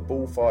deal with a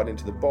ball fired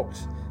into the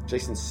box.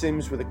 Jason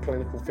Sims with a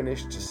clinical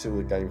finish to seal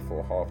the game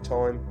before half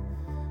time.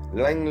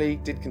 Langley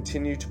did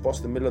continue to boss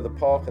the middle of the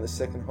park in the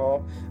second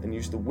half and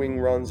used the wing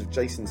runs of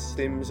Jason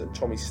Sims and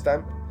Tommy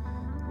Stamp.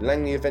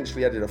 Langley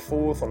eventually added a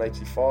fourth on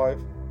 85.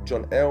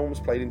 John Elms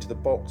played into the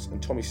box and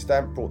Tommy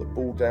Stamp brought the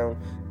ball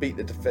down, beat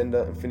the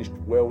defender and finished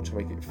well to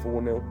make it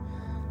 4-0.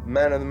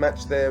 Man of the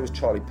match there was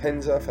Charlie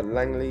Penza for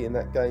Langley in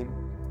that game.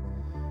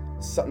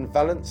 Sutton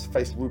Valence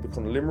faced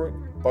Rubicon Limerick,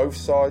 both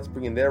sides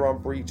bringing their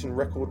unbeaten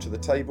record to the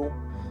table.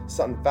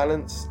 Sutton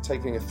Valence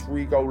taking a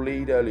 3-goal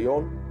lead early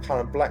on,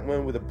 Callum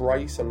Blackman with a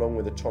brace along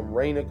with a Tom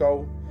Rayner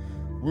goal.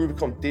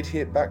 Rubicon did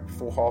hit back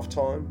before half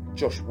time,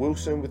 Josh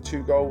Wilson with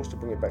 2 goals to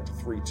bring it back to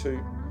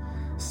 3-2.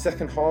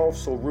 Second half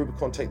saw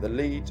Rubicon take the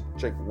lead,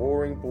 Jake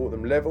Waring brought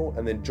them level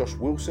and then Josh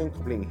Wilson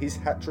completing his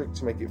hat-trick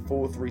to make it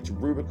 4-3 to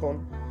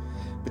Rubicon.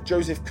 But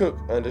Joseph Cook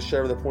earned a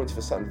share of the points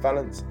for Sutton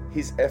Valence,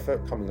 his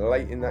effort coming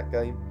late in that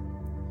game.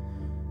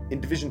 In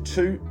Division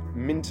 2,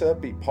 Minter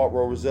beat Park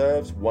Royal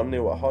Reserves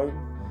 1-0 at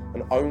home.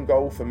 An own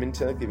goal for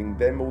Minter, giving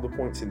them all the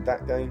points in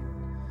that game.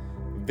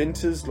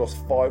 Vinters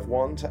lost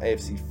 5-1 to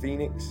AFC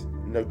Phoenix.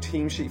 No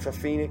team sheet for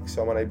Phoenix,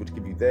 so I'm unable to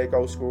give you their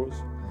goal scorers.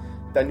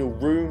 Daniel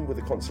Room with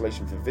a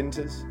consolation for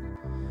Vinters.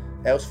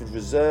 Aylesford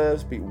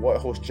Reserves beat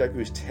Whitehorse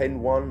Jaguars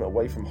 10-1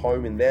 away from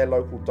home in their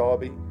local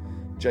derby.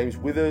 James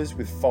Withers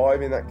with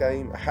 5 in that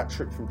game, a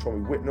hat-trick from Tommy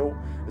Whitnell,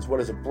 as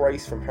well as a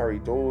brace from Harry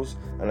Dawes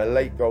and a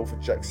late goal for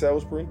Jack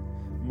Salisbury.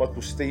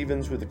 Michael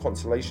Stevens with the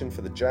consolation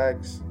for the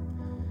Jags.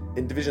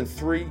 In Division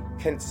 3,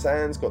 Kent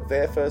Sands got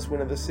their first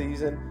win of the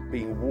season,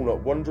 beating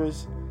Walnut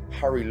Wanderers.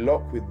 Harry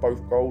Locke with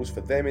both goals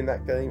for them in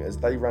that game as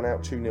they ran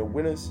out 2-0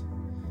 winners.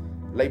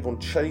 Leybourne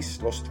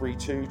Chase lost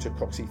 3-2 to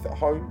Coxheath at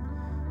home.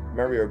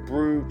 Mario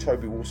Brew,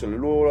 Toby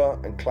Walser-Lawler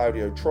and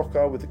Claudio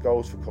Trocker with the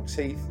goals for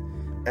Coxheath.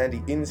 Andy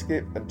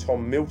Inskip and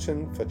Tom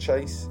Milton for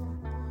Chase.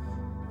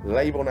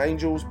 Leybourne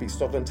Angels beat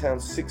Snodland Town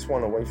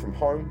 6-1 away from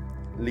home.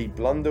 Lee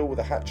Blundell with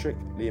a hat-trick,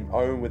 Liam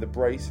Owen with a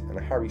brace and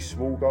a Harry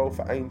Small goal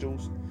for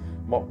Angels.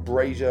 Mark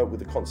Brazier with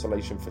the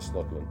consolation for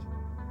Snodland.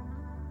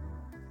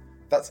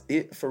 That's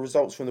it for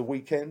results from the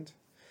weekend.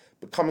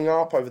 But coming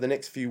up over the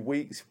next few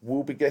weeks,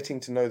 we'll be getting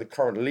to know the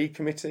current league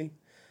committee.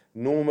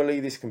 Normally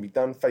this can be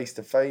done face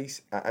to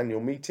face at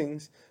annual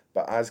meetings,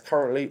 but as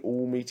currently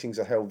all meetings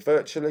are held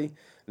virtually,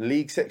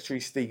 League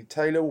Secretary Steve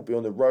Taylor will be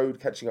on the road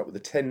catching up with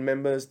the 10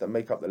 members that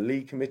make up the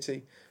league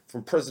committee.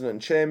 From president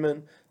and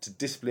chairman to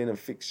discipline and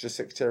fixture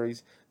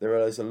secretaries, there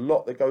is a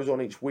lot that goes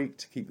on each week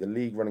to keep the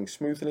league running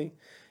smoothly.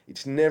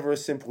 It's never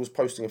as simple as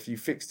posting a few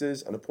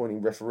fixtures and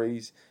appointing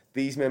referees.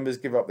 These members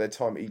give up their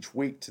time each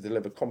week to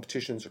deliver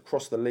competitions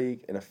across the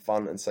league in a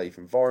fun and safe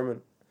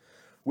environment.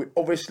 We're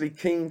obviously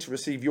keen to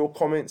receive your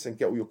comments and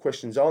get all your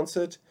questions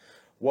answered.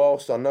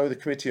 Whilst I know the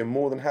committee are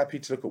more than happy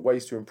to look at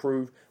ways to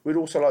improve, we'd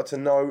also like to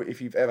know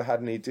if you've ever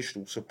had any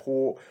additional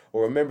support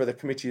or a member of the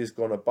committee has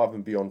gone above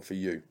and beyond for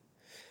you.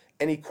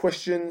 Any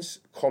questions,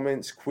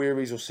 comments,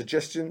 queries or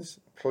suggestions,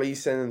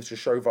 please send them to the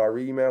show via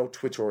email,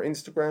 Twitter or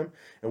Instagram,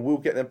 and we'll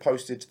get them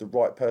posted to the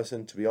right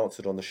person to be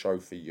answered on the show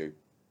for you.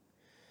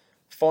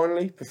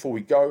 Finally, before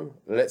we go,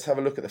 let's have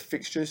a look at the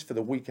fixtures for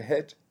the week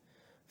ahead.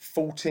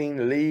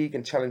 14 League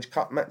and Challenge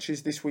Cup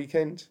matches this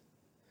weekend.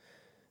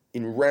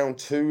 In round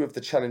 2 of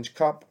the Challenge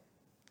Cup,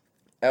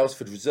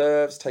 Aylesford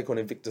Reserves take on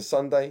Invicta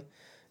Sunday.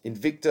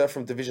 Invicta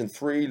from Division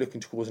 3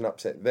 looking to cause an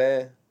upset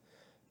there.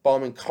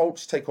 Barming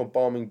Colts take on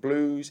Barming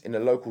Blues in a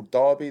local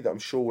derby that I'm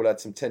sure will add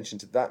some tension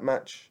to that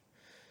match.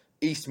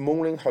 East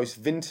Malling hosts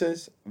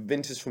Vinters.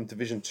 Vinters from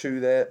Division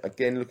 2 there,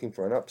 again looking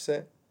for an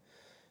upset.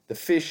 The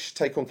Fish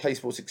take on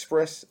K-Sports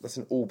Express. That's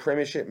an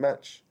all-premiership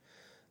match.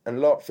 And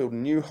Larkfield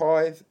and New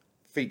Hythe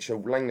feature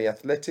Langley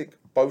Athletic.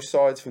 Both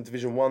sides from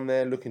Division 1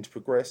 there looking to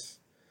progress.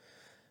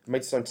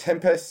 Maidstone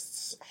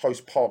Tempests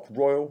host Park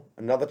Royal.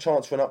 Another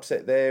chance for an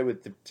upset there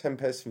with the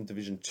Tempests from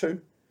Division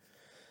 2.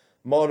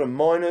 Marden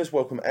Miners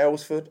welcome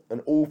Aylesford, an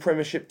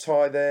all-Premiership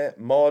tie there.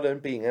 Marden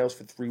beating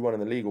Aylesford 3-1 in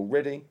the league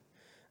already.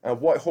 And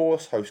White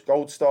Horse host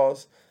Gold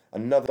Stars,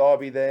 another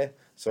derby there,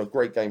 so a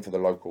great game for the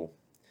local.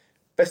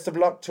 Best of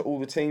luck to all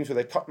the teams with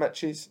their cup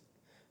matches.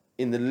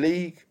 In the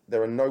league,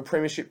 there are no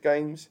Premiership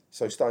games,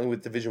 so starting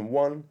with Division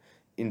 1,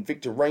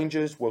 Invicta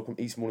Rangers welcome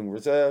East Malling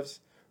Reserves.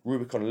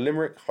 Rubicon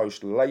Limerick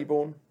host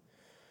Leybourne.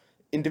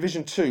 In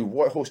Division 2,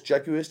 White Horse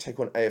Jaguars take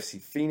on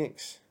AFC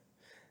Phoenix.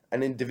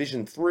 And in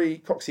Division 3,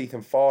 Coxheath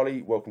and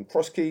Farley welcome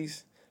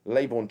Crosskeys.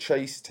 Leybourne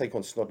Chase take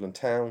on Snodland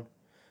Town.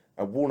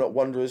 And Walnut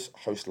Wanderers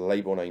host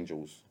Leybourne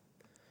Angels.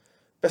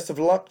 Best of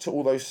luck to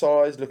all those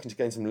sides looking to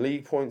gain some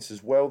league points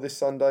as well this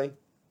Sunday.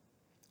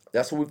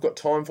 That's all we've got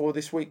time for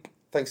this week.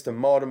 Thanks to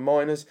Marden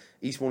Miners,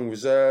 East Malling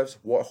Reserves,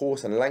 White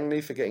Horse and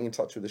Langley for getting in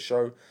touch with the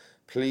show.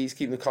 Please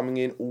keep them coming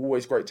in.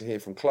 Always great to hear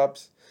from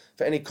clubs.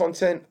 For any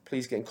content,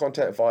 please get in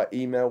contact via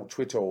email,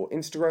 Twitter or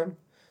Instagram.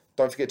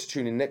 Don't forget to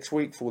tune in next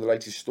week for all the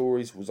latest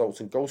stories, results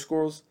and goal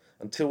scorers.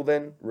 Until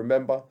then,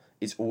 remember,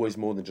 it's always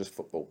more than just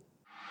football.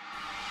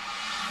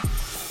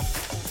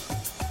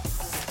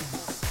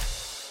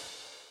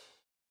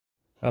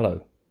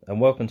 Hello,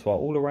 and welcome to our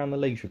All Around the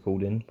Leagues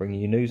recording,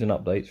 bringing you news and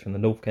updates from the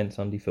North Kent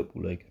Sunday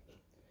Football League.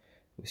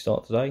 We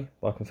start today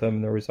by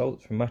confirming the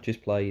results from matches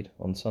played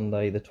on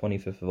Sunday the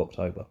 25th of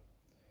October.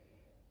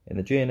 In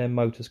the G&M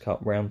Motors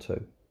Cup Round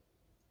 2,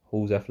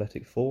 Halls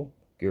Athletic 4,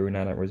 Guru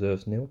Nanak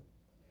Reserves 0,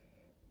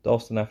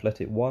 Dalston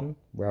Athletic 1,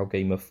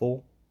 Rowgemer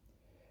 4,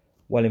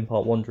 Welling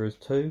Park Wanderers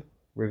 2,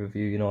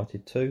 Riverview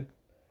United 2,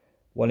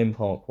 Welling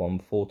Park 1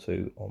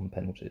 4-2 on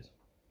penalties.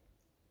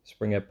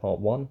 Springhead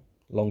Park 1,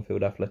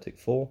 Longfield Athletic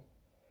 4,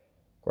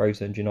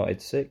 Gravesend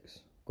United 6,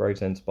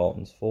 Gravesend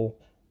Spartans 4,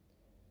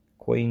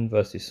 Queen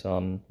vs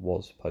Sun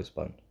was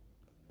postponed.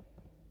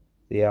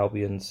 The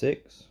Albion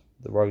 6,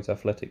 the Rhodes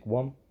Athletic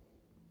 1,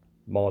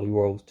 Marley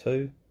Royals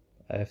 2,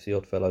 AFC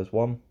Oddfellows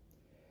 1,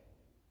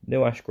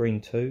 New Ash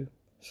Green 2,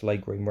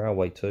 Slade Green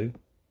Railway 2,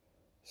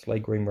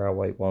 Slade Green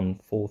Railway 1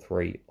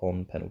 4-3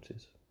 on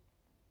penalties.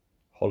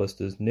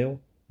 Hollisters 0,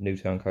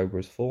 Newtown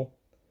Cobras 4,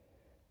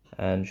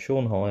 and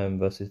Sean Hyam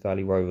vs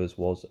Valley Rovers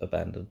was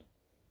abandoned.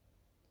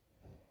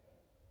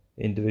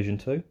 In Division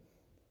 2,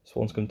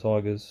 Swanscombe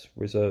Tigers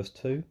Reserves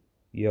 2,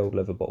 Ye Old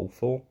Leather Bottle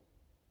 4,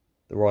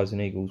 the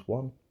Rising Eagles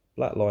 1,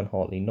 Blackline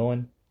Hartley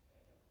 9,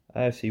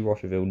 AFC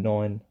Rocherville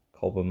 9,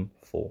 Cobham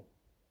 4.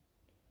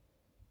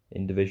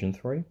 In Division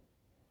 3,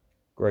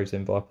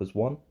 Gravesend Vipers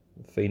 1,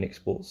 Phoenix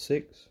Sports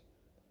 6,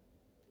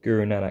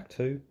 Guru Nanak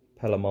 2,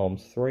 Pelham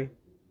Arms 3,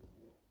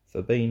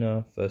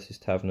 Fabina vs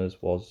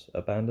Taverners was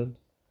abandoned,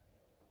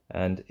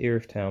 and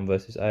Erith Town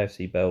vs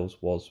AFC Bells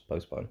was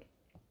postponed.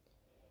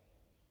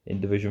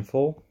 In Division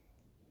 4,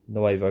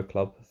 Nuevo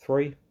Club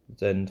 3,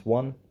 Zend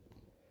 1,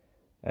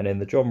 and in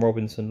the John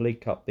Robinson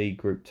League Cup B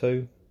Group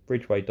 2,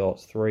 Bridgeway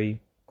Darts 3,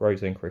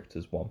 Gravesend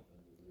Cricketers 1.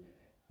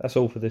 That's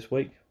all for this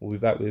week. We'll be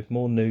back with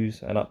more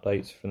news and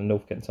updates from the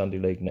North Kent Sunday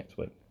League next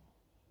week.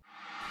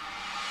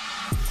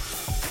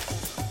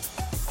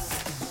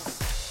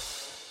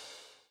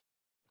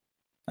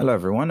 Hello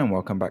everyone and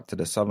welcome back to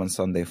the Southern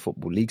Sunday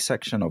Football League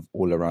section of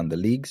All Around the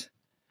Leagues.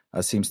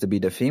 As seems to be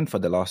the theme for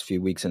the last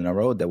few weeks in a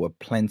row, there were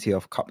plenty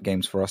of cup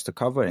games for us to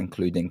cover,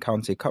 including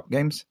county cup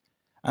games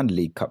and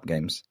league cup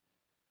games.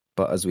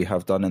 But as we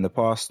have done in the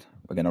past,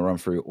 we're going to run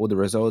through all the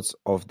results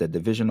of the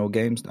divisional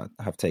games that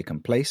have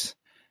taken place,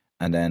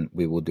 and then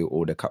we will do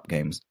all the cup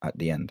games at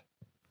the end.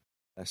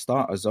 Let's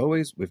start as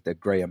always with the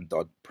Graham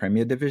Dodd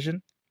Premier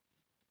Division.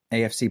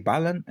 AFC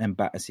Ballon and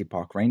Battersea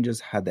Park Rangers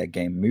had their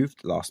game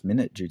moved last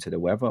minute due to the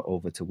weather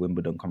over to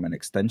Wimbledon Common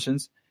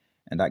Extensions,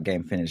 and that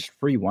game finished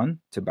 3-1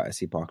 to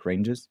Battersea Park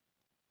Rangers.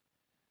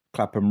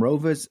 Clapham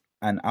Rovers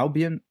and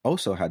Albion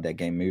also had their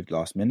game moved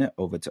last minute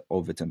over to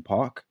Overton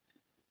Park.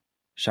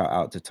 Shout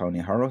out to Tony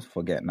Harrow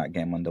for getting that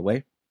game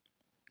underway.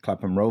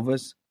 Clapham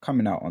Rovers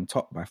coming out on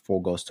top by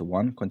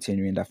 4-1,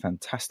 continuing their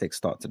fantastic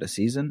start to the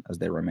season as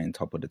they remain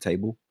top of the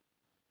table.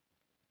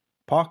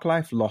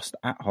 Parklife lost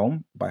at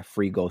home by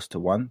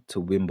 3-1 to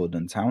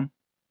Wimbledon Town,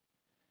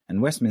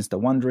 and Westminster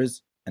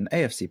Wanderers and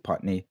AFC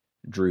Putney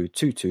drew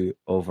 2-2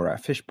 over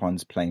at Fish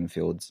Ponds Playing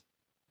Fields.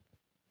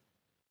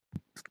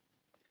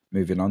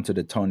 Moving on to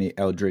the Tony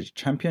Eldridge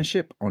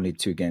Championship, only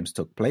 2 games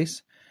took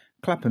place.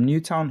 Clapham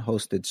Newtown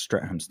hosted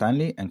Streatham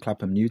Stanley and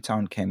Clapham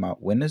Newtown came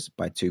out winners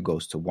by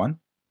 2-1.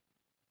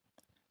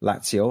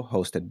 Lazio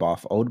hosted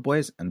Bath Old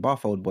Boys and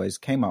Bath Old Boys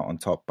came out on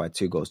top by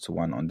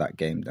 2-1 on that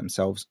game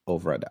themselves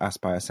over at the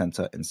Aspire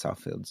Centre in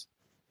Southfields.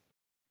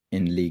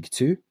 In League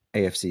 2,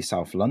 AFC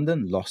South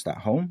London lost at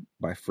home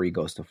by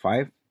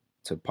 3-5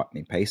 to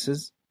Putney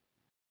Pacers.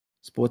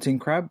 Sporting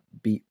Crab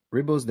beat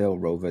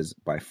Ribblesdale Rovers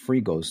by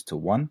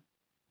 3-1.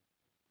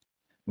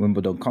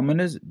 Wimbledon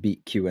Commoners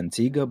beat Kew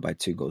Antigua by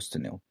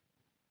 2-0.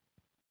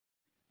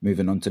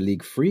 Moving on to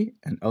League 3,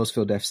 and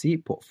Earlsfield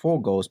FC put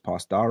 4 goals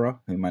past Dara,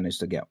 who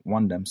managed to get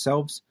one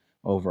themselves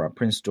over at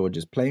Prince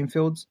George's Playing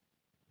Fields.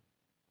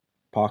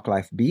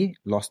 Parklife B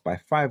lost by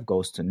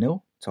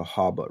 5-0 to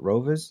Harbert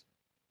Rovers.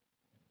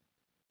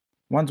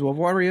 Wandsworth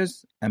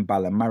Warriors and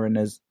Ballon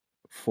Mariners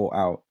fought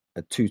out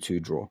a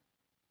 2-2 draw.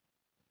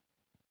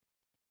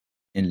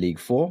 In League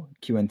 4,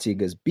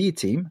 QNTiga's B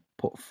team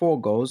put 4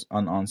 goals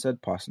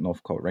unanswered past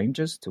Northcote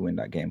Rangers to win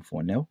that game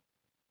 4-0.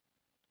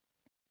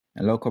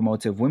 And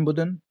Locomotive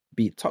Wimbledon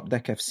beat Top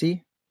Deck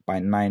FC by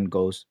 9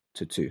 goals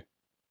to 2.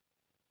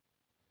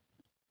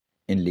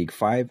 In League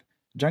 5,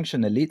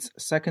 Junction Elite's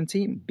second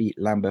team beat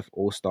Lambeth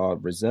All-Star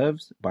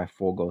Reserves by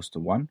 4 goals to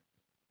 1.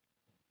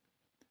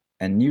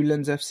 And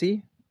Newlands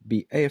FC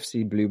beat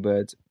AFC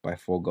Bluebirds by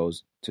 4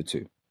 goals to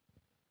 2.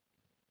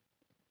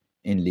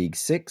 In League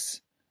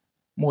 6,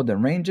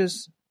 Morden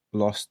Rangers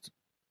lost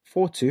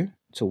 4-2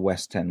 to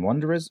West End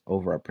Wanderers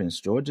over at Prince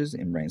George's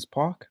in Rains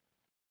Park.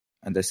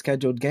 And the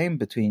scheduled game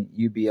between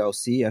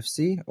UBLC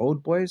FC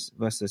Old Boys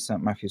versus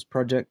St Matthew's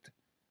Project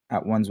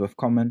at Wandsworth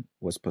Common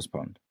was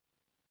postponed.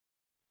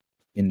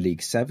 In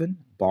League 7,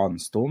 Barn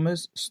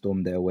Stormers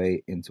stormed their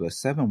way into a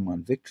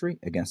 7-1 victory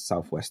against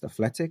Southwest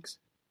Athletics.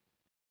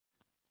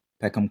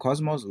 Peckham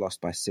Cosmos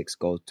lost by 6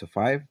 goals to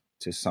 5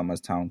 to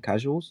Somerstown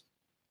Casuals.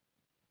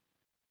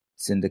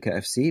 Syndicate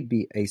FC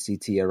beat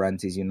ACT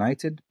Arantes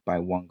United by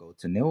 1 goal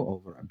to 0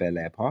 over at Bel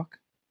Air Park.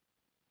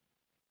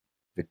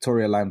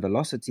 Victoria Line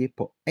Velocity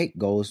put 8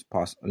 goals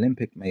past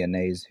Olympic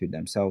Mayonnaise, who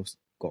themselves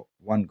got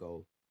 1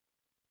 goal.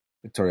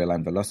 Victoria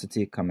Line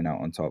Velocity coming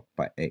out on top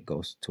by 8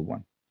 goals to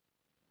 1.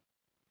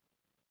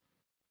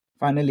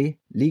 Finally,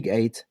 League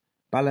 8,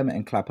 Balham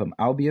and Clapham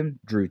Albion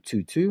drew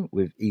 2-2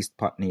 with East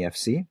Putney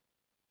FC.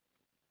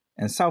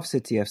 And South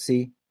City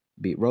FC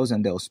beat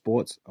Rosendale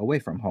Sports away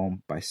from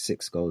home by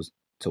 6 goals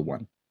to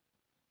 1.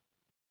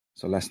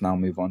 So let's now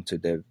move on to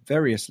the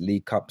various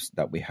League Cups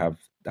that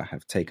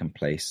have taken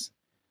place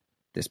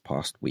this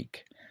past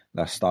week.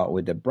 Let's start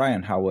with the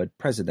Brian Howard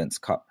President's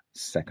Cup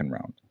second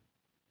round.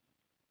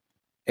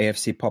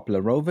 AFC Popular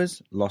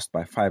Rovers lost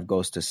by 5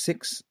 goals to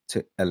 6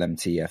 to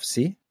LMT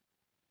FC.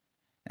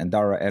 And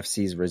Dara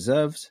FC's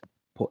reserves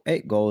put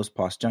 8 goals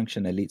past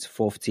Junction Elite's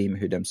 4th team,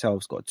 who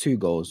themselves got 2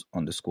 goals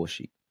on the score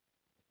sheet.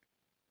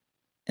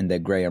 In the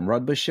Graham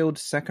Rodber Shield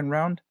second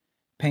round,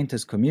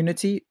 Painters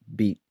Community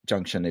beat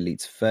Junction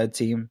Elite's 3rd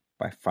team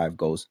by 5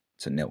 goals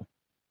to 0.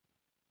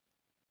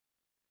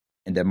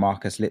 In the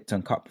Marcus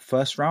Lipton Cup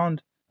first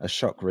round, a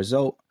shock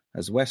result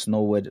as West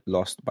Norwood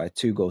lost by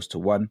 2 goals to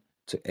 1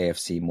 to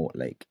AFC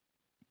Mortlake.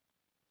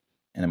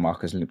 In the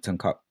Marcus Lipton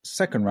Cup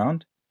second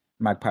round,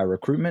 Magpie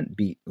Recruitment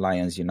beat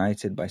Lions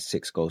United by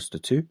 6 goals to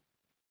 2.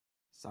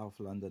 South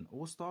London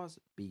All-Stars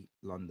beat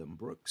London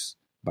Brooks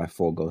by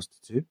 4 goals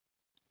to 2.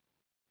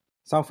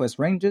 Southwest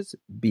Rangers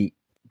beat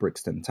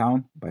Brixton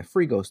Town by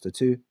 3 goals to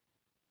 2.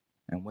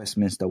 And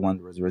Westminster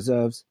Wanderers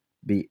Reserves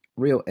beat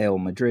Real Ale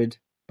Madrid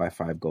by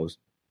 5 goals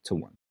to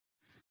 1.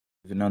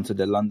 Moving on to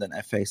the London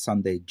FA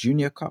Sunday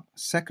Junior Cup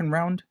second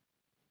round,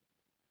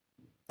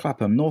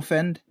 Clapham North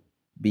End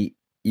beat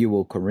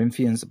Ewell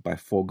Corinthians by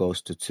 4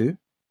 goals to 2.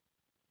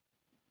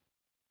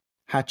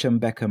 Hatcham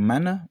Beckham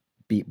Manor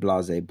beat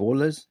Blase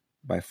Ballers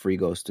by 3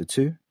 goals to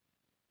 2.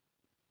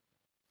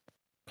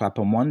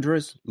 Clapham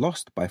Wanderers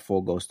lost by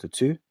 4 goals to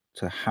 2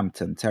 to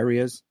Hampton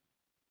Terriers.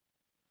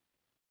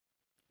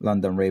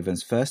 London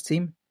Ravens first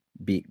team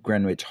beat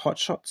Greenwich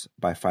Hotshots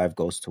by 5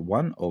 goals to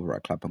 1 over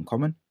at Clapham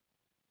Common.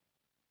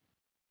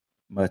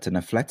 Merton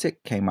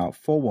Athletic came out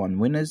 4-1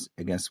 winners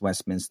against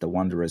Westminster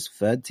Wanderers'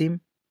 3rd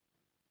team.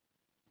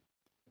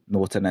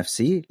 Norton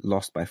FC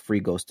lost by 3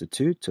 goals to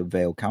 2 to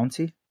Vale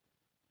County.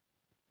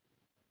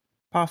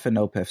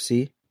 Parthenope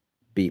FC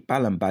beat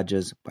Balham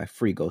Badgers by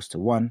 3 goals to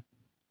 1.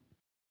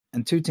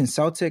 And Tooting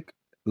Celtic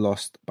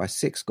lost by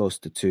 6 goals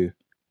to 2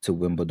 to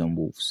Wimbledon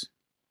Wolves.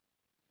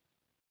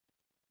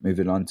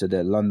 Moving on to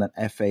the London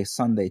FA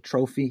Sunday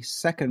Trophy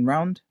second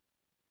round,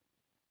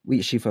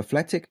 Wheatsheaf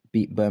Athletic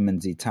beat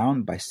Bermondsey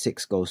Town by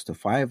 6 goals to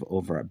 5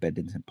 over at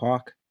Beddington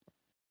Park.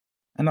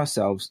 And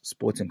ourselves,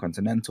 Sporting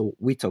Continental,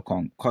 we took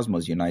on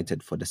Cosmos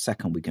United for the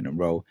 2nd week in a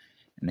row.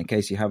 And in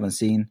case you haven't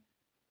seen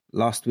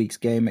last week's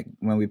game,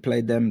 when we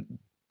played them,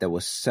 there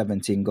was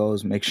 17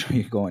 goals. Make sure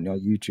you go on your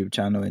YouTube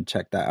channel and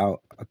check that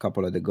out. A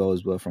couple of the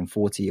goals were from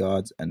 40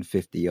 yards and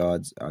 50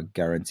 yards. I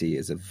guarantee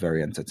it's a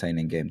very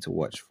entertaining game to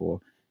watch for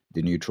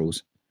the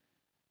neutrals.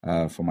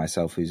 For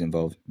myself, who's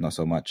involved, not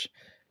so much.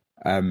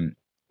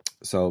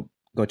 So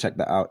go check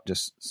that out.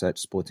 Just search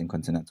Sporting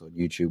Continental on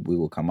YouTube. We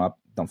will come up.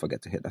 Don't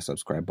forget to hit that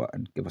subscribe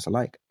button, give us a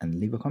like, and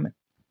leave a comment,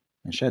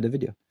 and share the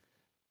video.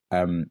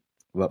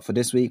 But for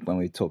this week, when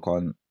we took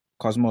on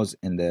Cosmos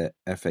in the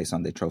FA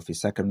Sunday Trophy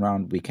second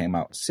round, we came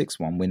out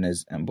 6-1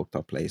 winners and booked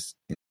our place.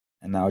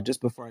 And now,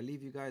 just before I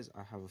leave you guys,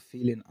 I have a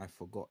feeling I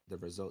forgot the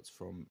results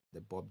from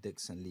the Bob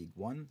Dixon League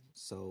 1,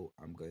 so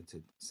I'm going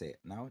to say it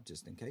now,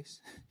 just in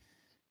case.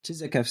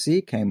 Chiswick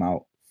FC came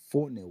out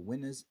 4-0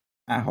 winners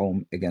at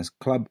home against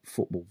Club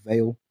Football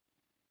Vale,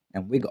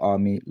 and Whig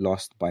Army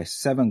lost by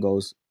 7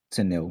 goals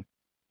to 0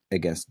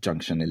 against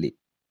Junction Elite.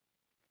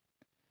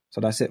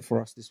 So that's it for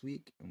us this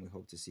week, and we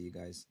hope to see you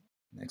guys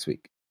next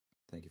week.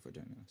 Thank you for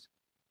joining us.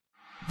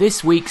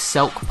 This week's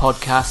Selk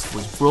podcast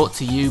was brought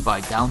to you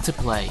by Down to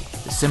Play,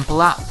 the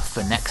simple app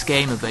for next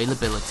game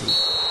availability.